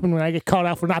what happened when I get called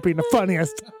out for not being the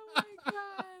funniest. Oh my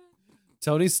God.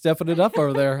 Tony's stepping it up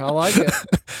over there. I like it.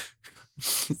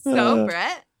 So,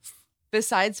 Brett,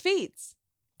 besides feet,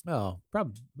 Oh,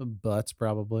 probably butts,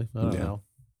 probably. I don't Yeah. know.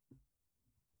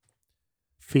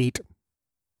 Feet.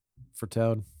 For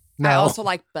Tone. No, I also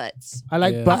like butts. I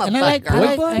like Yeah. butt. I'm a And I butt like, girl. I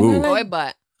like, Boy butt? and I Ooh. like Boy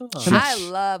butt. Oh. I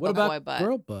love What a about boy butt.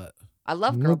 girl butt? I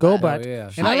love No, girl go butt. butt. Oh,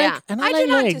 yeah. And I like, and I do like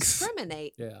not legs.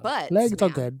 discriminate. Yeah. Butts, Legs are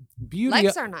man. good. Beauty,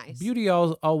 Legs are nice. beauty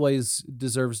always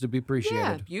deserves to be Yeah,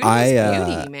 appreciated. beauty I, is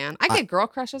beauty, uh, man. I get girl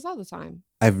crushes all the time.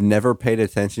 I've never paid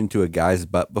attention to a guy's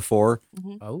butt before.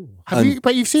 Oh.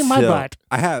 But you've seen my until- butt.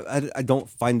 I have. I don't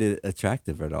find it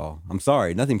attractive at all. I'm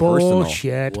sorry, nothing personal.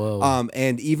 Bullshit. Whoa.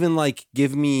 And even like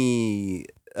give me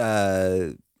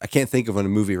I can't think of a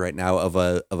movie right now of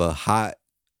a hot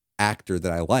actor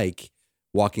that I like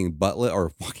walking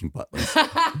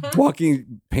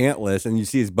pantless, and you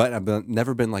see his butt. I've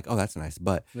never been like, oh, that's a nice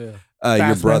butt. Yeah. Your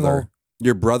Fast brother, Wrangle.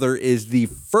 your brother is the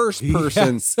first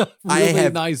person Yes, a I really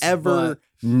have nice ever butt.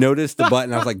 noticed the butt,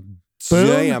 and I was like, Boone?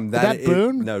 damn, Is that is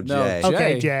Boone? no No, Jay.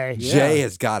 Okay, Jay. Jay. Yeah. Jay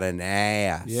has got an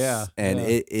ass. Yeah, And yeah.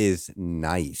 it is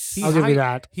nice. He I'll give you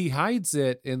hide- that. He hides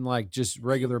it in like just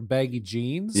regular baggy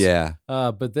jeans. Yeah.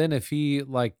 But then if he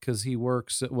like, because he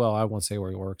works, well, I won't say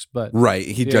where he works, but Right.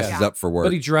 He Yeah. dresses up for work.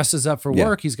 but he dresses up for Yeah.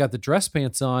 work. He's got the dress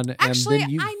pants on, Actually, and then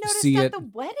you I noticed see at it. the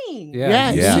wedding. Yeah,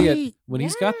 Yeah, you Yeah. see see? it when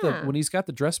he's got the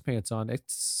Yeah. dress pants on.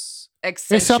 It's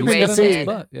It's something to it's a see. nice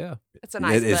butt. Yeah, It's a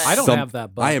nice It is butt. I don't Some- have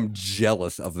that butt. I am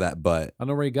jealous of that butt. I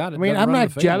know where he got it. I mean, Doesn't I'm run in not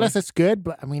the family. jealous. It's good,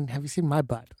 but I mean, have you seen my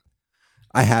butt?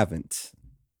 I haven't.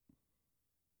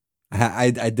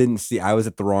 I didn't see. I was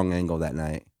at the wrong angle that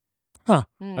night. Mm.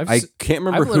 I've I s- can't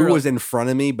remember I've who literally- was in front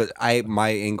of me, but my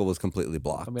angle was completely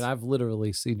blocked. I mean, I've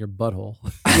literally seen your butthole.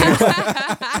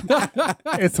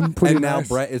 It's some pretty and now nice.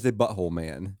 Brett is a butthole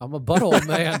man. I'm a butthole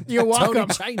man. You're Tony welcome.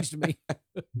 changed me.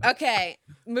 Okay,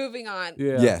 moving on.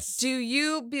 Yeah. Yes. Do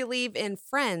you believe in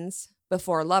friends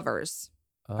before lovers?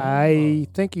 I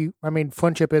Oh. think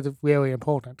friendship is really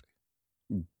important.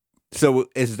 So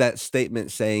is that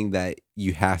statement saying that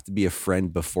you have to be a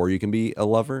friend before you can be a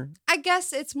lover? I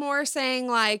guess it's more saying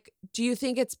like, do you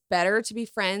think it's better to be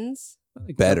friends I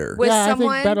think Better. with yeah, someone?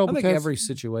 I think better I think because every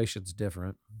situation's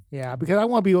different. yeah, because I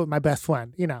want to be with my best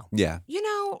friend. You know, Yeah. You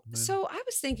know, Yeah. so I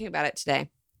was thinking about it today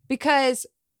because,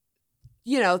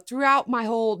 throughout my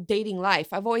whole dating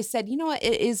life, I've always said, you know what,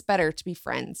 it is better to be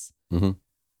friends. Mhm.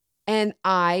 And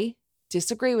I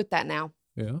disagree with that now.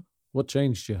 Yeah. What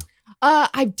changed you?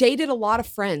 I've dated a lot of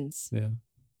friends Yeah.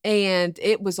 and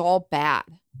it was all bad.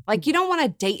 Like, you don't want to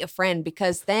date a friend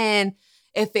because then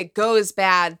if it goes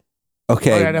bad,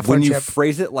 Okay. yeah, that When you friendship.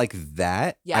 phrase it like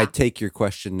that, Yeah. I take your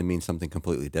question to mean something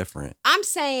completely different. I'm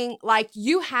saying like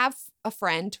you have a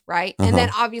friend, right? And then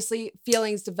obviously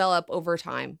feelings develop over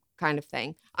time, kind of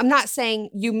thing. I'm not saying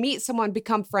you meet someone,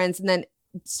 become friends, and then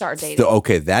start dating. So,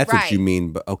 okay, that's what you Right.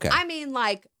 mean. But okay. I mean,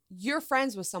 like you're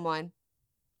friends with someone,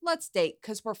 let's date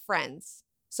because we're friends.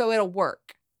 So it'll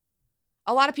work.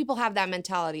 A lot of people have that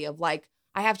mentality of like,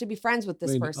 I have to be friends with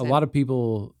this person. A lot of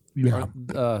people. Yeah.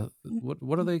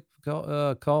 What are they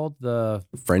called? The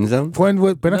Friend zone? friend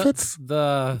with benefits.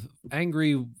 The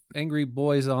angry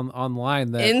boys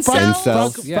online that Incels?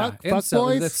 Incels. Fuck, yeah, fuck, fuck incel.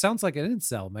 boys. That sounds like an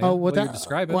incel, man. Oh, what what you're that?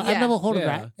 describing. Well, I've Yeah. never heard of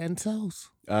Yeah. that. Incels.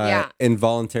 Yeah.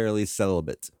 Involuntarily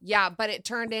celibate. Yeah, but it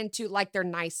turned into like they're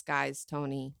nice guys,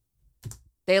 Tony.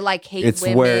 They like hate It's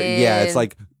women. where, yeah, it's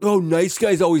like, oh, nice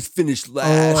guys always finish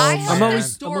last. I I'm have always-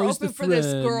 this door I'm always open the for this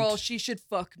friend. girl. She should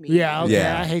fuck me. Yeah, okay.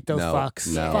 Yeah, I hate those no,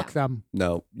 fucks. no. Fuck them.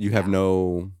 No, you have Yeah.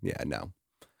 no, yeah, no.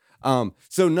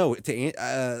 So no,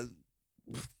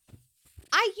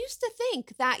 I used to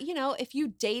think that, if you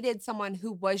dated someone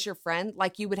who was your friend,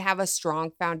 like you would have a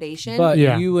strong foundation. But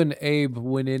Yeah. you and Abe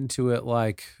went into it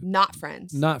like not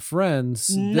friends. not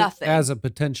friends, Nothing. as a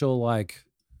potential like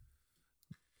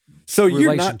So you're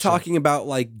not relationship. talking about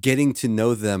like getting to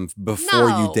know them before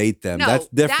you No. date them. No, That's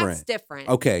different. That's different.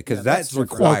 Okay, because Yeah, that's, that's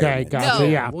different. required. Okay, gotcha. No.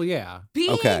 Yeah. Well, yeah.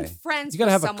 Being Okay. friends You got to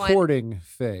with have someone, a courting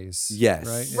phase. Yes.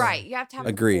 Right. Yeah. right? You have to have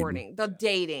Agreed. the courting, the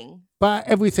dating, But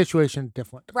every situation is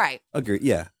different. right? Agree.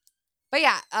 Yeah. But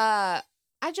yeah,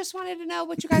 I just wanted to know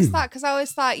what you guys thought because I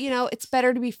always thought, it's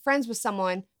better to be friends with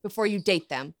someone before you date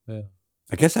them. Yeah.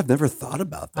 I guess I've never thought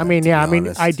about that. I mean, to yeah. be I mean,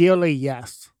 honest. ideally,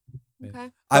 yes.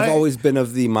 Okay. I've But- always been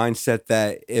of the mindset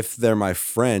that if they're my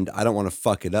friend, I don't want to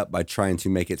fuck it up by trying to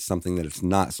make it something that it's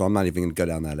not. So I'm not even going to go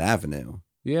down that avenue.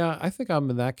 Yeah, I think I'm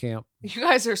in that camp. You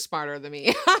guys are smarter than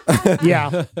me.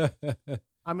 Yeah.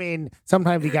 I mean,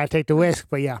 sometimes you got to take the risk,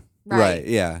 but yeah. Right.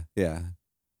 Yeah. Yeah.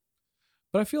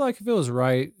 But I feel like if it was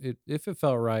right, if it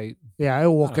felt right, Yeah,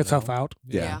 it'll I work don't itself know. out.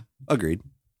 Yeah. Yeah. Agreed.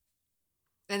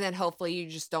 And then hopefully you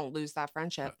just don't lose that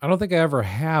friendship. I don't think I ever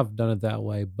have done it that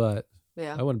way, but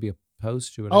Yeah. I wouldn't be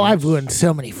opposed to it. Oh, I I've guess. ruined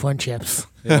so many friendships.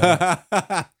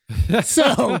 Yeah.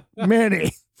 So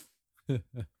many.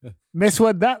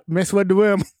 Misread the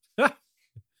room.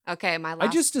 Okay, my I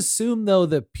last. just assume though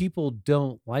that people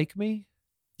don't like me,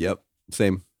 Yep.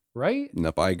 Same. right?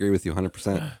 Nope. I agree with you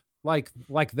 100%. Like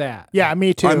that. Yeah,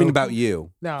 me too. I mean, about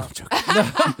you. No. joking.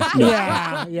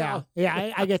 Yeah, yeah.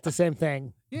 Yeah, I get the same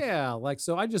thing. Yeah, like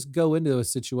so I just go into a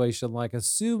situation like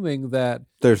assuming that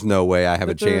There's no way I have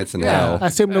a But there- chance in yeah. hell.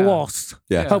 Assume the Yeah. worst.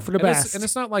 Yeah. Hope for the and best. and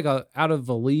it's not like out of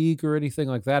the league or anything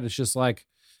like that. It's just like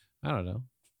I don't know.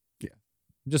 Yeah.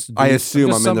 Just a I dude- assume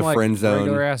just I'm in some, the like, friend zone.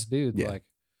 Regular ass dude, Yeah. like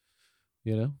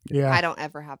you Yeah. I don't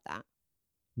ever have that.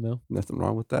 no. Nothing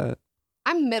wrong with that.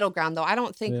 I'm middle ground though. I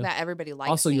don't think Yeah. that everybody likes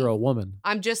Also, me. you're a woman.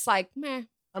 I'm just like, meh.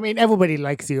 I mean, everybody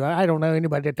likes you. I don't know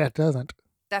anybody that doesn't.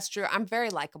 That's true. I'm very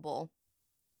likable.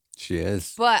 She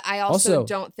is. But I also, Also-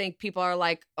 don't think people are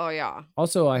like, oh yeah,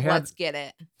 Also, I had let's get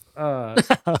it.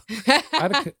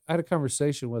 I had a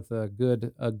conversation with a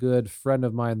good friend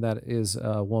of mine that is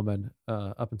a woman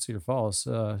up in Cedar Falls.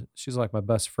 She's like my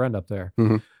best friend up there,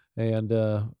 Mhm.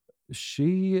 and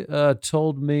she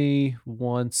told me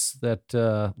once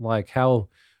that like how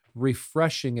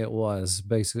refreshing it was.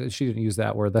 Basically, she didn't use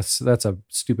that word. That's a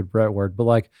stupid Brett word, but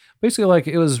like basically like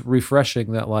it was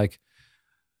refreshing that like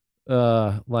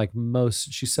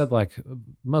most she said like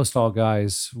most all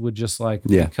guys would just like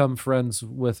Yeah. become friends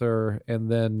with her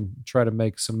and then try to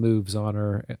make some moves on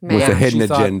her Man. With a Yeah. hidden She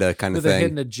thought- agenda kind of with a thing.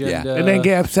 hidden agenda and then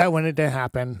get upset when it didn't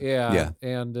happen. yeah Yeah.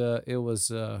 and it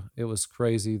was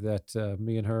crazy that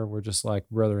me and her were just like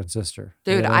brother and sister,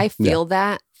 you Dude, know? I feel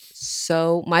that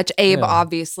so much. Abe Yeah.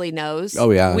 obviously knows.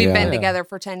 Oh, yeah. We've yeah. been Yeah. together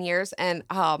for 10 years and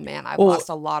oh man, I've Well, lost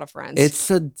a lot of friends.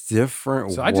 It's a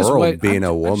different So I just world wait- being I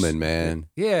a ju- I just- woman, man.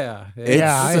 yeah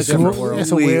Yeah, it's a different a- world. it's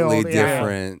a Completely world, yeah.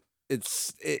 different.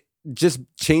 Just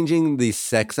changing the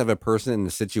sex of a person in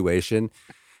the situation.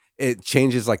 It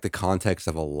changes like the context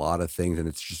of a lot of things, and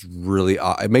it's just really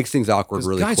it makes things awkward 'Cause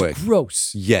really guys quick. are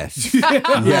gross. Yes,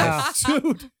 Yeah.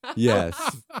 dude. yes,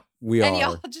 we and are.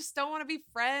 y'all just don't want to be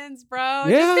friends, bro.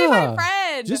 Just be Yeah. my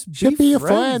friend. Just be a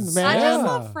friend, I man. just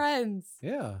love friends.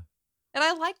 Yeah. And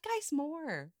I like guys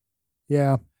more.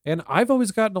 Yeah. And I've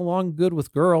always gotten along good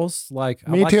with girls. Like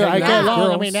Me like too. I hanging get out with along. I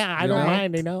girls, mean, yeah, I you don't know?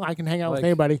 mind. I can hang out with Like-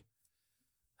 anybody.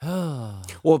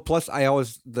 Well, plus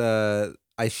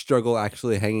I struggle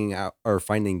actually hanging out or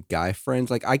finding guy friends.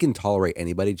 Like I can tolerate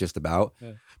anybody just about,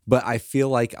 Yeah. but I feel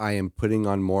like I am putting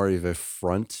on more of a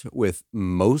front with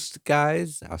most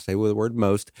guys. I'll say with the word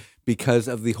most because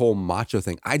of the whole macho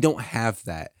thing. I don't have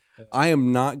that. Yeah. I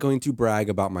am not going to brag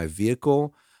about my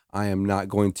vehicle. I am not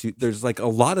going to. There's like a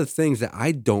lot of things that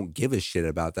I don't give a shit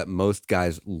about that most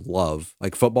guys love.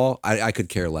 Like football, I could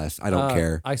care less. I don't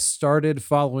care. I started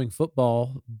following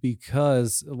football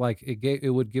because like it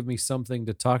would give me something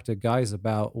to talk to guys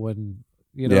about when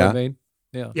you know what I mean.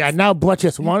 Yeah. Yeah, now Butch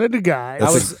just wanted a guy.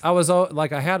 I was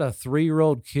like I had a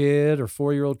 3-year-old kid or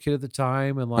 4-year-old kid at the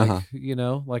time, and like you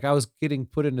know, like I was getting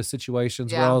put into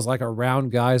situations where Yeah. I was like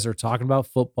around guys that are talking about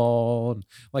football and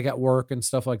like at work and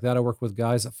stuff like that. I worked with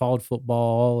guys that followed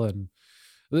football, and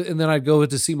then I'd go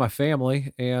to see my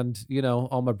family, and you know,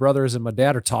 all my brothers and my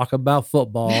dad are talking about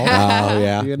football. Oh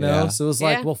yeah, You know, yeah. so it was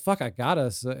like, Yeah. well, fuck, I got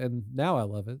us, and now I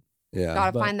love it. Yeah.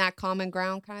 Gotta but- find that common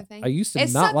ground kind of thing. I used to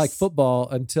It not like sucks. football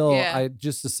until Yeah. I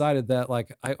just decided that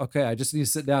like I just need to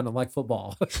sit down and like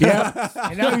football. Yeah.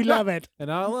 And now you love it. And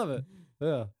now I love it.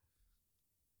 Yeah.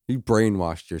 You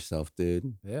brainwashed yourself,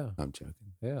 dude. Yeah. I'm joking.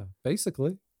 Yeah.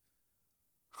 Basically.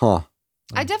 Huh.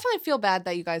 I definitely feel bad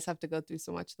that you guys have to go through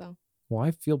so much though. Well,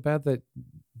 I feel bad that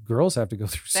girls have to go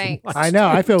through so Thanks. much. I know.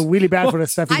 I feel really bad for the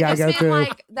stuff you I gotta just go mean through.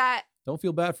 like that Don't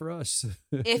feel bad for us.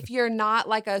 if you're not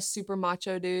like a super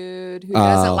macho dude who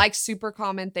doesn't Oh. like super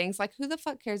common things, like who the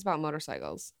fuck cares about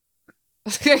motorcycles?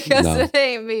 Because No. it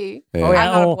ain't me. Yeah. Oh, yeah.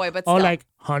 I'm not a boy, but oh, still. like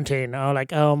hunting. Oh,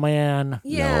 like, oh, man.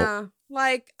 Yeah.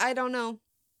 Like, I don't know.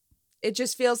 It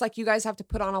just feels like you guys have to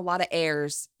put on a lot of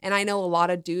airs. And I know a lot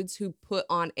of dudes who put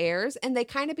on airs and they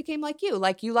kind of became like you.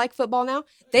 Like, you like football now?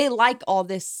 They like all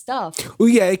this stuff. Well,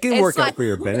 yeah, it can It's work out like- for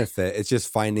your benefit. It's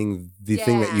just finding the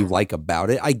thing that you Yeah. like about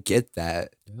it. I get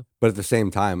that. Yeah. But at the same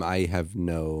time,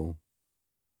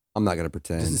 I'm not going to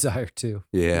pretend. Desire to.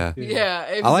 Yeah.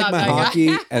 Yeah. I like my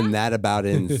hockey, and that about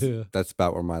ends. That's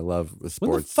about where my love with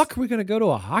When the sports. fuck are we gonna go to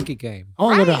a hockey game? I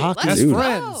want to go to Right, hockey. let's As Dude.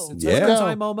 friends. go. It's Yeah.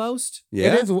 wintertime almost.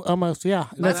 Yeah. It is almost, yeah.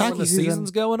 That's That's when hockey the season.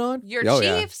 season's going on. Your Oh,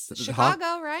 yeah. Chiefs, The Hawk-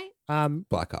 Chicago, right?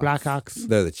 Blackhawks. Blackhawks.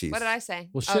 They're the Chiefs. What did I say?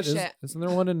 Well, Oh, shit, shit. isn't there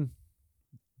one in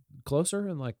closer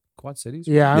in like Quad Cities?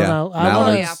 Yeah, I Yeah. don't know. Oh,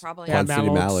 Mallards. yeah, probably. Quad City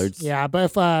Mallards. Yeah, but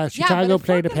if Yeah, Chicago but if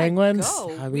played we're the gonna Penguins,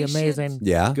 go, that'd we be should- amazing.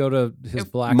 Yeah. Go to his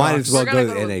If- Blackhawks. Might as well We're go gonna to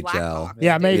the go to NHL. Blackhawks.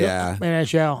 Yeah, maybe Yeah.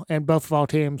 NHL and both of our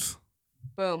teams.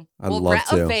 Boom. I'd we'll love rent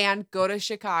to. a van, go to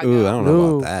Chicago. Ooh, I don't know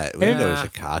Ooh. about that. We can go to Yeah.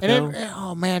 Chicago. And then,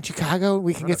 oh man, Chicago,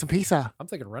 we can get some pizza. I'm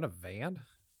thinking rent a van.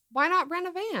 Why not rent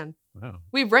a van? Wow.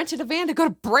 We rented a van to go to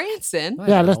Branson. I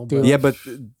Yeah, know, let's do it. yeah, but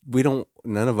we don't.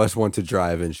 None of us want to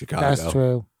drive in Chicago. That's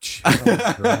true. I don't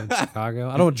wanna drive in Chicago.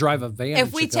 I don't drive a van. If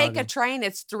in we take Chicago. a train,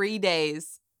 it's 3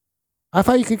 days. I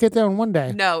thought you could get there in one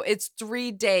day. No, it's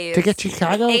 3 days. To get to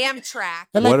Chicago? Amtrak.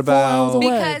 They're What like 4 hours about-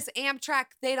 away. Because Amtrak,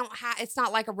 they don't have, it's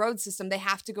not like a road system. They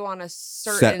have to go on a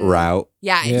certain Set route.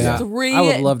 Yeah, it's Yeah. 3 I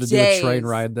would love to do a train days.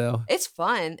 ride though. It's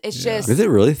fun. It's Yeah. just, Is it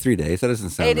really 3 days? That doesn't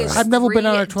sound it right. is I've never been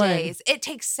on 3 a train. days. It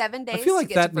takes 7 days I feel like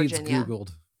to get that to needs Virginia. Googled.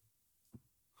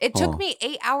 It took Huh. me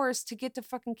 8 hours to get to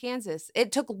fucking Kansas.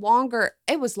 It took longer.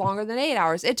 It was longer than 8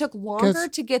 hours. It took longer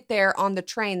to get there on the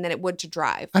train than it would to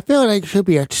drive. I feel like it should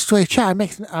be a straight shot. It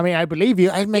makes, I mean, I believe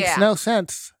you. It makes Yeah. no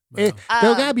sense. Wow.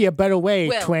 There gotta be a better way,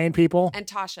 Will. train people. And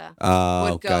Tasha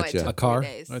Oh, would go. It gotcha. took A car, 3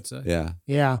 days. I'd say. Yeah.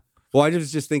 Yeah. Well, I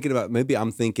was just thinking about maybe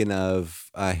I'm thinking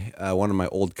of one of my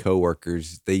old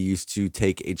coworkers. They used to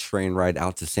take a train ride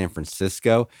out to San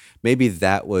Francisco. Maybe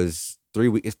that was 3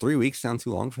 weeks. Is 3 weeks sound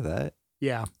too long for that?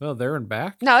 Yeah. Oh, there and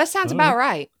back. No, it sounds Oh. about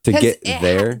right. To 'Cause get it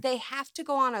there? they have to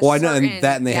go on a Well, I know, certain, and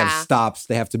that, and they yeah, have stops.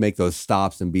 They have to make those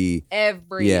stops and be.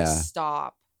 every Yeah.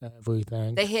 stop.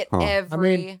 Everything. They hit Huh.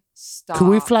 every stop. Could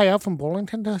we fly out from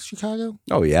Burlington to Chicago?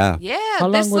 Oh yeah, Yeah, How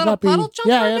long this would little that be? puddle jumper.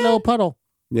 Yeah, a dude? little puddle.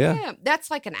 yeah. Yeah, that's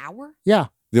like an hour. Yeah.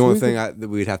 The only We thing that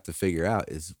we'd have to figure out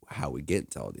is how we get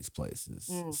into all these places.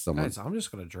 Mm. Someone. Guys, I'm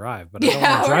just gonna drive, but I don't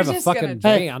Yeah, want to we're drive a just fucking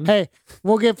gonna- Hey, van. hey,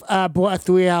 we'll give a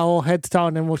 3-hour head start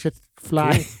and then we'll just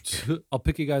fly. I'll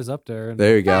pick you guys up there. And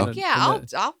There you go. Fuck yeah, I'll in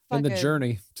fucking, the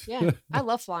journey. Yeah, I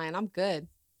love flying. I'm good.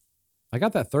 I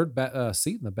got that third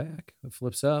seat in the back that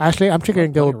flips up. Actually, I'm just gonna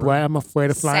go with Plenty of Brett. I'm afraid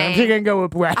of flying. I'm Same. just gonna go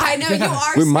with Brett. I know you Yeah.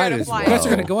 are We scared might of as flying. You guys are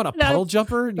well. gonna go on a That's- puddle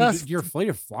jumper and that's- you're afraid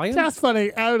of flying? That's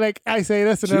funny. I say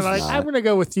this and She's then like, not. I'm gonna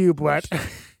go with you, Brett.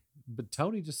 But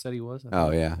Tony just said he wasn't.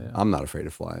 Oh yeah. I'm not afraid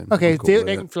of flying. Okay, I'm cool they with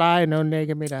can it. fly and no they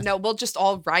give me that. No, we'll just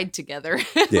all ride together.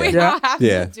 Yeah. we Yeah. don't have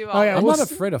Yeah. to do all Oh, yeah, I'm that. we'll not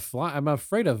s- afraid of flying. I'm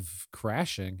afraid of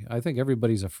crashing. I think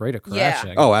everybody's afraid of Yeah.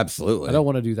 crashing. Oh, absolutely. I don't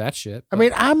want to do that shit. I but-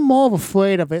 mean, I'm more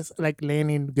afraid of it like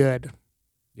landing good.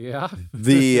 yeah.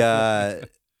 The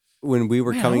when we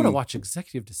were Man, I coming. want to watch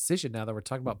Executive Decision now that we're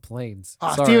talking about planes.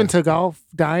 Sorry. Steven Seagal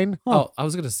dying. Oh, I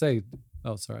was gonna say.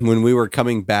 Oh, sorry. when we were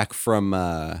coming back from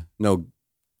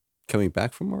coming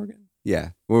back from Oregon.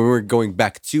 Yeah, when we were going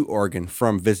back to Oregon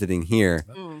from visiting here,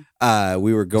 Mm.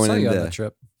 we were I going saw you on into. that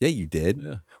trip. Yeah, you did.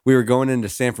 Yeah. We were going into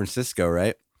San Francisco,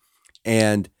 right?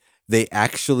 And they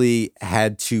actually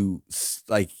had to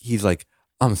he's like,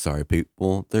 I'm sorry,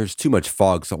 people. There's too much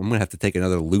fog, so I'm gonna have to take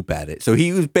another loop at it. So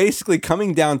he was basically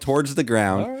coming down towards the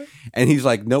ground, All right. and he's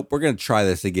like, "Nope, we're gonna try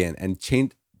this again." And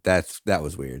change. That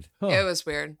was weird. Huh. It was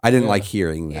weird. I didn't Yeah. like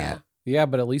hearing Yeah. that. Yeah,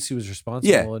 but at least he was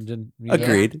responsible Yeah. and didn't. you know.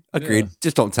 Agreed. Yeah. Agreed.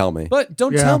 Just don't tell me. But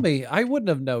don't Yeah. tell me. I wouldn't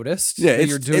have noticed. Yeah, that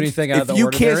you're doing anything out of the if you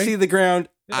ordinary. can't see the ground,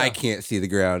 Yeah. I can't see the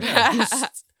ground.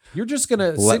 You're just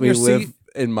gonna sit Let in me your live seat.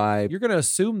 in my. You're gonna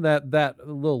assume that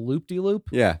little loop de loop.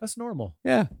 Yeah. That's normal.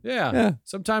 Yeah. Yeah. Yeah.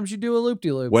 Sometimes you do a loop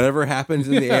de loop. Whatever happens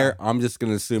in the Yeah. air, I'm just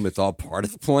gonna assume it's all part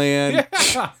of the plan.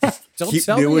 Yeah. Don't Keep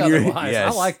tell me doing your- otherwise.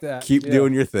 yes. I like that. Keep Yeah.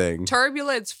 doing your thing.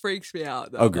 Turbulence freaks me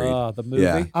out. Though. Agreed. The movie.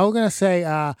 Yeah. I was gonna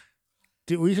say,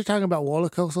 we should talking about roller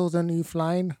coasters and you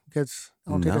flying because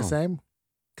aren't they No. the same?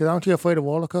 Because aren't you afraid of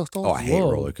roller coasters? Oh, I hate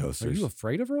Whoa. roller Are coasters. you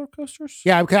afraid of roller coasters?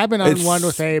 yeah, because I've been on It's- one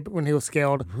with Abe when he was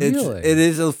scared. Really? It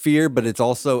is a fear, but it's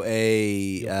also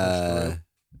You'll push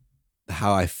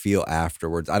how I feel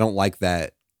afterwards. I don't like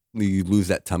that you lose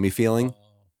that tummy feeling.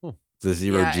 Oh. The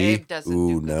zero Yeah, G. Abe doesn't do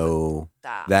Ooh, good no.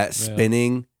 That. That Yeah.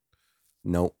 spinning.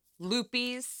 Nope.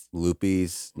 Loopies,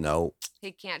 Loopies. No.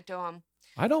 he can't do them.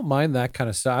 I don't mind that kind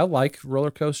of stuff. I like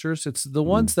roller coasters. It's the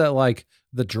ones that like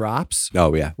the drops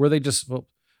Oh yeah. where they just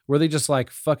like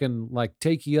fucking like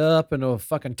take you up into a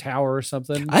fucking tower or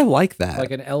something, I like that.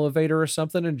 like an elevator or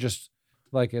something, and just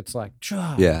like it's like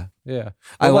yeah. yeah.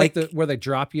 I Or like the where they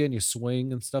drop you and you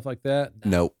swing and stuff like that.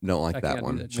 Nope, don't like I that can't do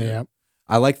one. that shit. Yeah.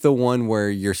 I like the one where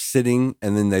you're sitting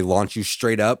and then they launch you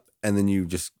straight up and then you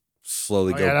just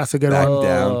slowly Oh, go yeah, that's a good back one.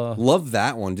 down. Love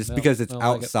that one just No, because it's I don't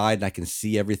like it. outside and I can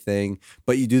see everything.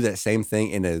 But you do that same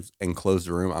thing in an enclosed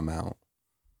room, I'm out.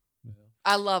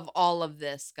 I love all of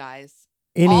this, guys.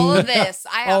 Any, All of this.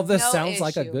 I have All this no sounds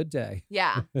like a issue. good day.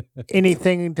 Yeah.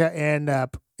 anything to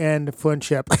end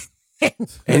friendship.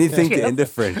 Anything to end a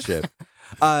friendship.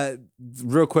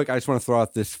 Real quick, I just want to throw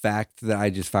out this fact that I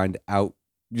just find out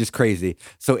just crazy.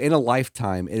 So in a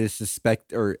lifetime, it is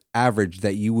average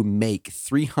that you would make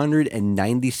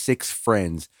 396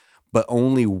 friends, but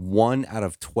only 1 out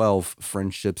of 12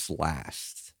 friendships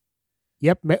last.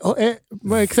 Yep, it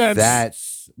makes sense.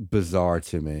 That's bizarre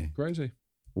to me. Crazy.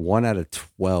 1 out of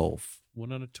 12.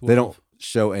 1 out of 12. They don't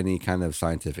show any kind of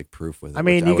scientific proof with it. I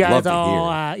mean, which you would love guys to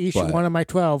all hear, each but- one of my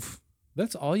 12.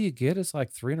 That's all you get is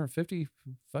like 350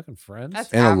 fucking friends.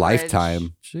 That's in a average.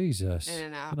 lifetime. Jesus. In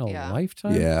and out, In a yeah.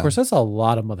 lifetime? Yeah. Of course, that's a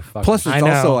lot of motherfuckers. Plus, I it's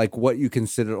also know. like what you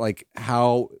consider like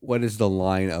what is the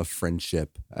line of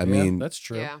friendship? I Yeah, mean, that's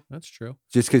true. Yeah. That's true.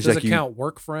 just because Does like it you count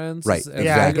work friends? Right, as Yeah, I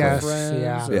exactly. regular guess. friends,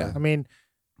 Yeah. or- Yeah. I mean,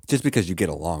 just because you get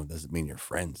along doesn't mean you're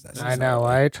friends. That's I know,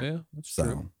 right? Yeah, that's So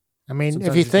true. I mean, Sometimes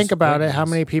if you you're think just about it, how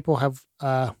acquaintances. many people have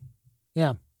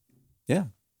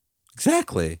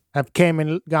exactly came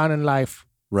and gone in life?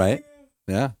 right.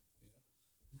 Yeah,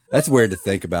 that's weird to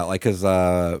think about. Like, cause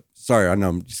sorry, I know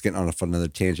I'm just getting on another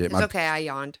tangent. It's okay. I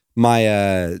yawned.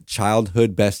 My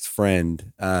childhood best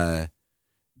friend,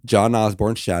 John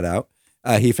Osborne, shout out.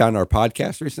 He found our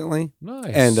podcast recently.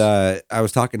 Nice. And I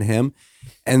was talking to him,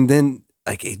 and then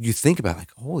like you think about it,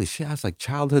 like, holy shit, I was like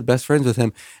childhood best friends with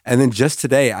him. And then just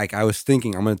today, like I was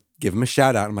thinking, I'm gonna give him a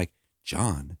shout out. I'm like,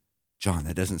 John,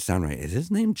 that doesn't sound right. Is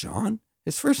his name John?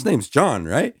 His first name's John,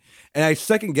 right? And I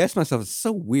second guessed myself. It's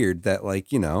so weird that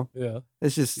like, yeah.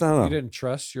 it's just I don't know. You didn't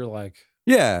trust your like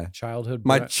Yeah. childhood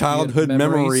My bre- childhood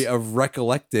memories. memory of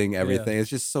recollecting everything.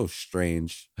 It's just so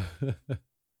strange.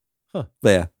 But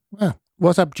yeah.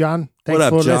 What's up, John? Thanks what up,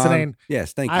 for John? listening.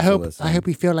 Yes, thank you I for hope listening. I hope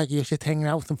you feel like you're just hanging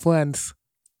out with some friends.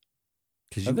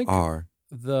 Because I you think- are.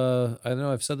 I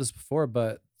know I've said this before,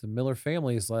 but the Miller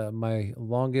family is my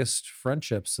longest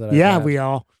friendships that I've Yeah, had. we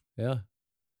all. Yeah.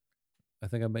 I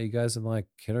think I met you guys in like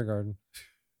kindergarten.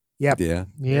 Yep. Yeah.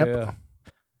 Yep. Yeah.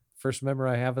 First memory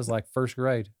I have is like first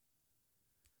grade.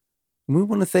 We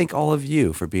want to thank all of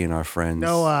you for being our friends.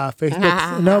 No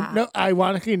Facebook. no.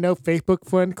 Ironically, no Facebook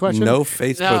friend question. No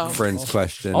Facebook No. friends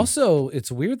question. Also,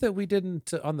 it's weird that we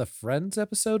didn't on the Friends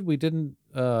episode. We didn't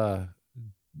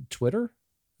Twitter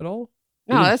at all.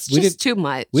 We No, didn't- that's we just didn't- too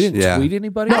much. We didn't Yeah. tweet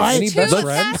anybody. No, any it's best too-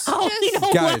 friends? Oh, you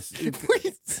know Guys,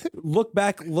 what? look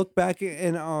back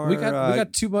in our We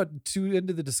got too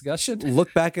into the discussion.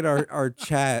 look back at our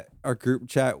chat, our group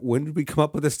chat. When did we come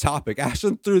up with this topic?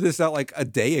 Ashland threw this out like a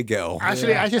day ago.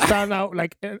 Actually, Yeah. I just found out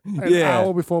like an Yeah.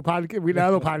 hour before we did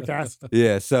the podcast.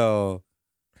 Yeah, so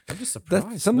I'm just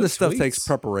surprised. some of No this stuff takes tweets.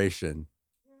 preparation.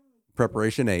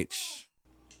 Preparation H.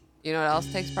 You know what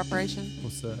else takes preparation?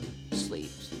 What's that? Sleep.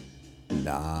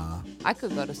 Nah. I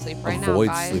could go to sleep right Avoid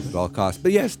now, guys. sleep at all costs.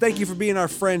 But yes, thank you for being our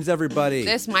friends, everybody.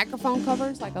 This microphone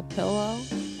cover's like a pillow.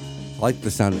 I like the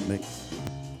sound it makes.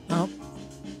 Oh.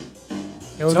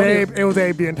 It was Tony- Abe. It was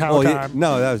Abe the entire Oh, yeah, time.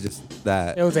 no, that was just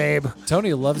that. It was Abe.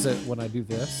 Tony loves it when I do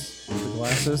this with the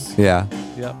glasses. Yeah,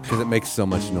 Yep. because it makes so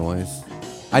much noise.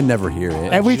 I never hear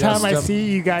it. Every Just time I a- see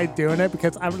you guys doing it,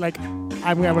 because I'm in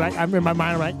my mind,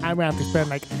 I'm like, I'm gonna have to spend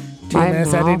like 2 My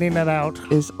minutes mouth- editing that out.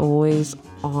 is always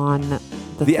on the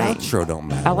The thing. outro don't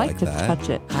matter. I like to that. touch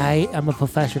it. I am a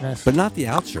perfectionist. But not the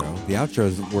outro. The outro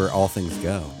is where all things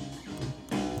go.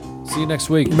 See you next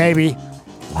week. Maybe.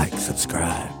 Like,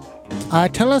 subscribe.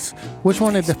 Tell us which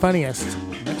one is the funniest.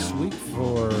 Next week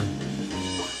for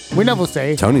We never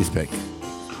say Tony's pick.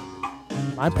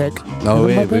 my pick. No,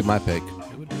 Is it it my would be pick? my pick.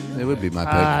 It would be my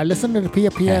pick. Listen to the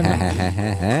PFPN.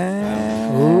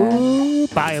 Ooh,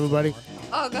 bye everybody.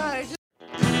 Oh god, I just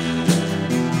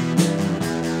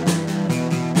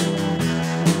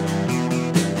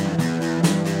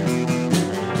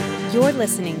You're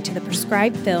listening to the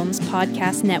Prescribed Films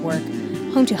Podcast Network,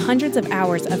 home to hundreds of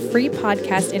hours of free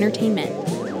podcast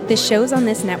entertainment. The shows on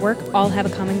this network all have a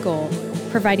common goal,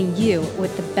 providing you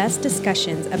with the best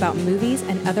discussions about movies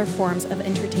and other forms of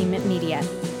entertainment media.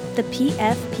 The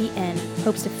PFPN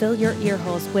hopes to fill your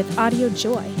earholes with audio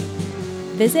joy.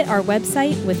 Visit our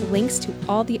website with links to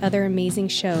all the other amazing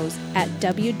shows at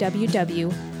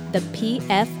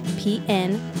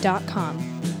www.thepffpn.com.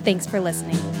 Thanks for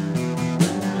listening.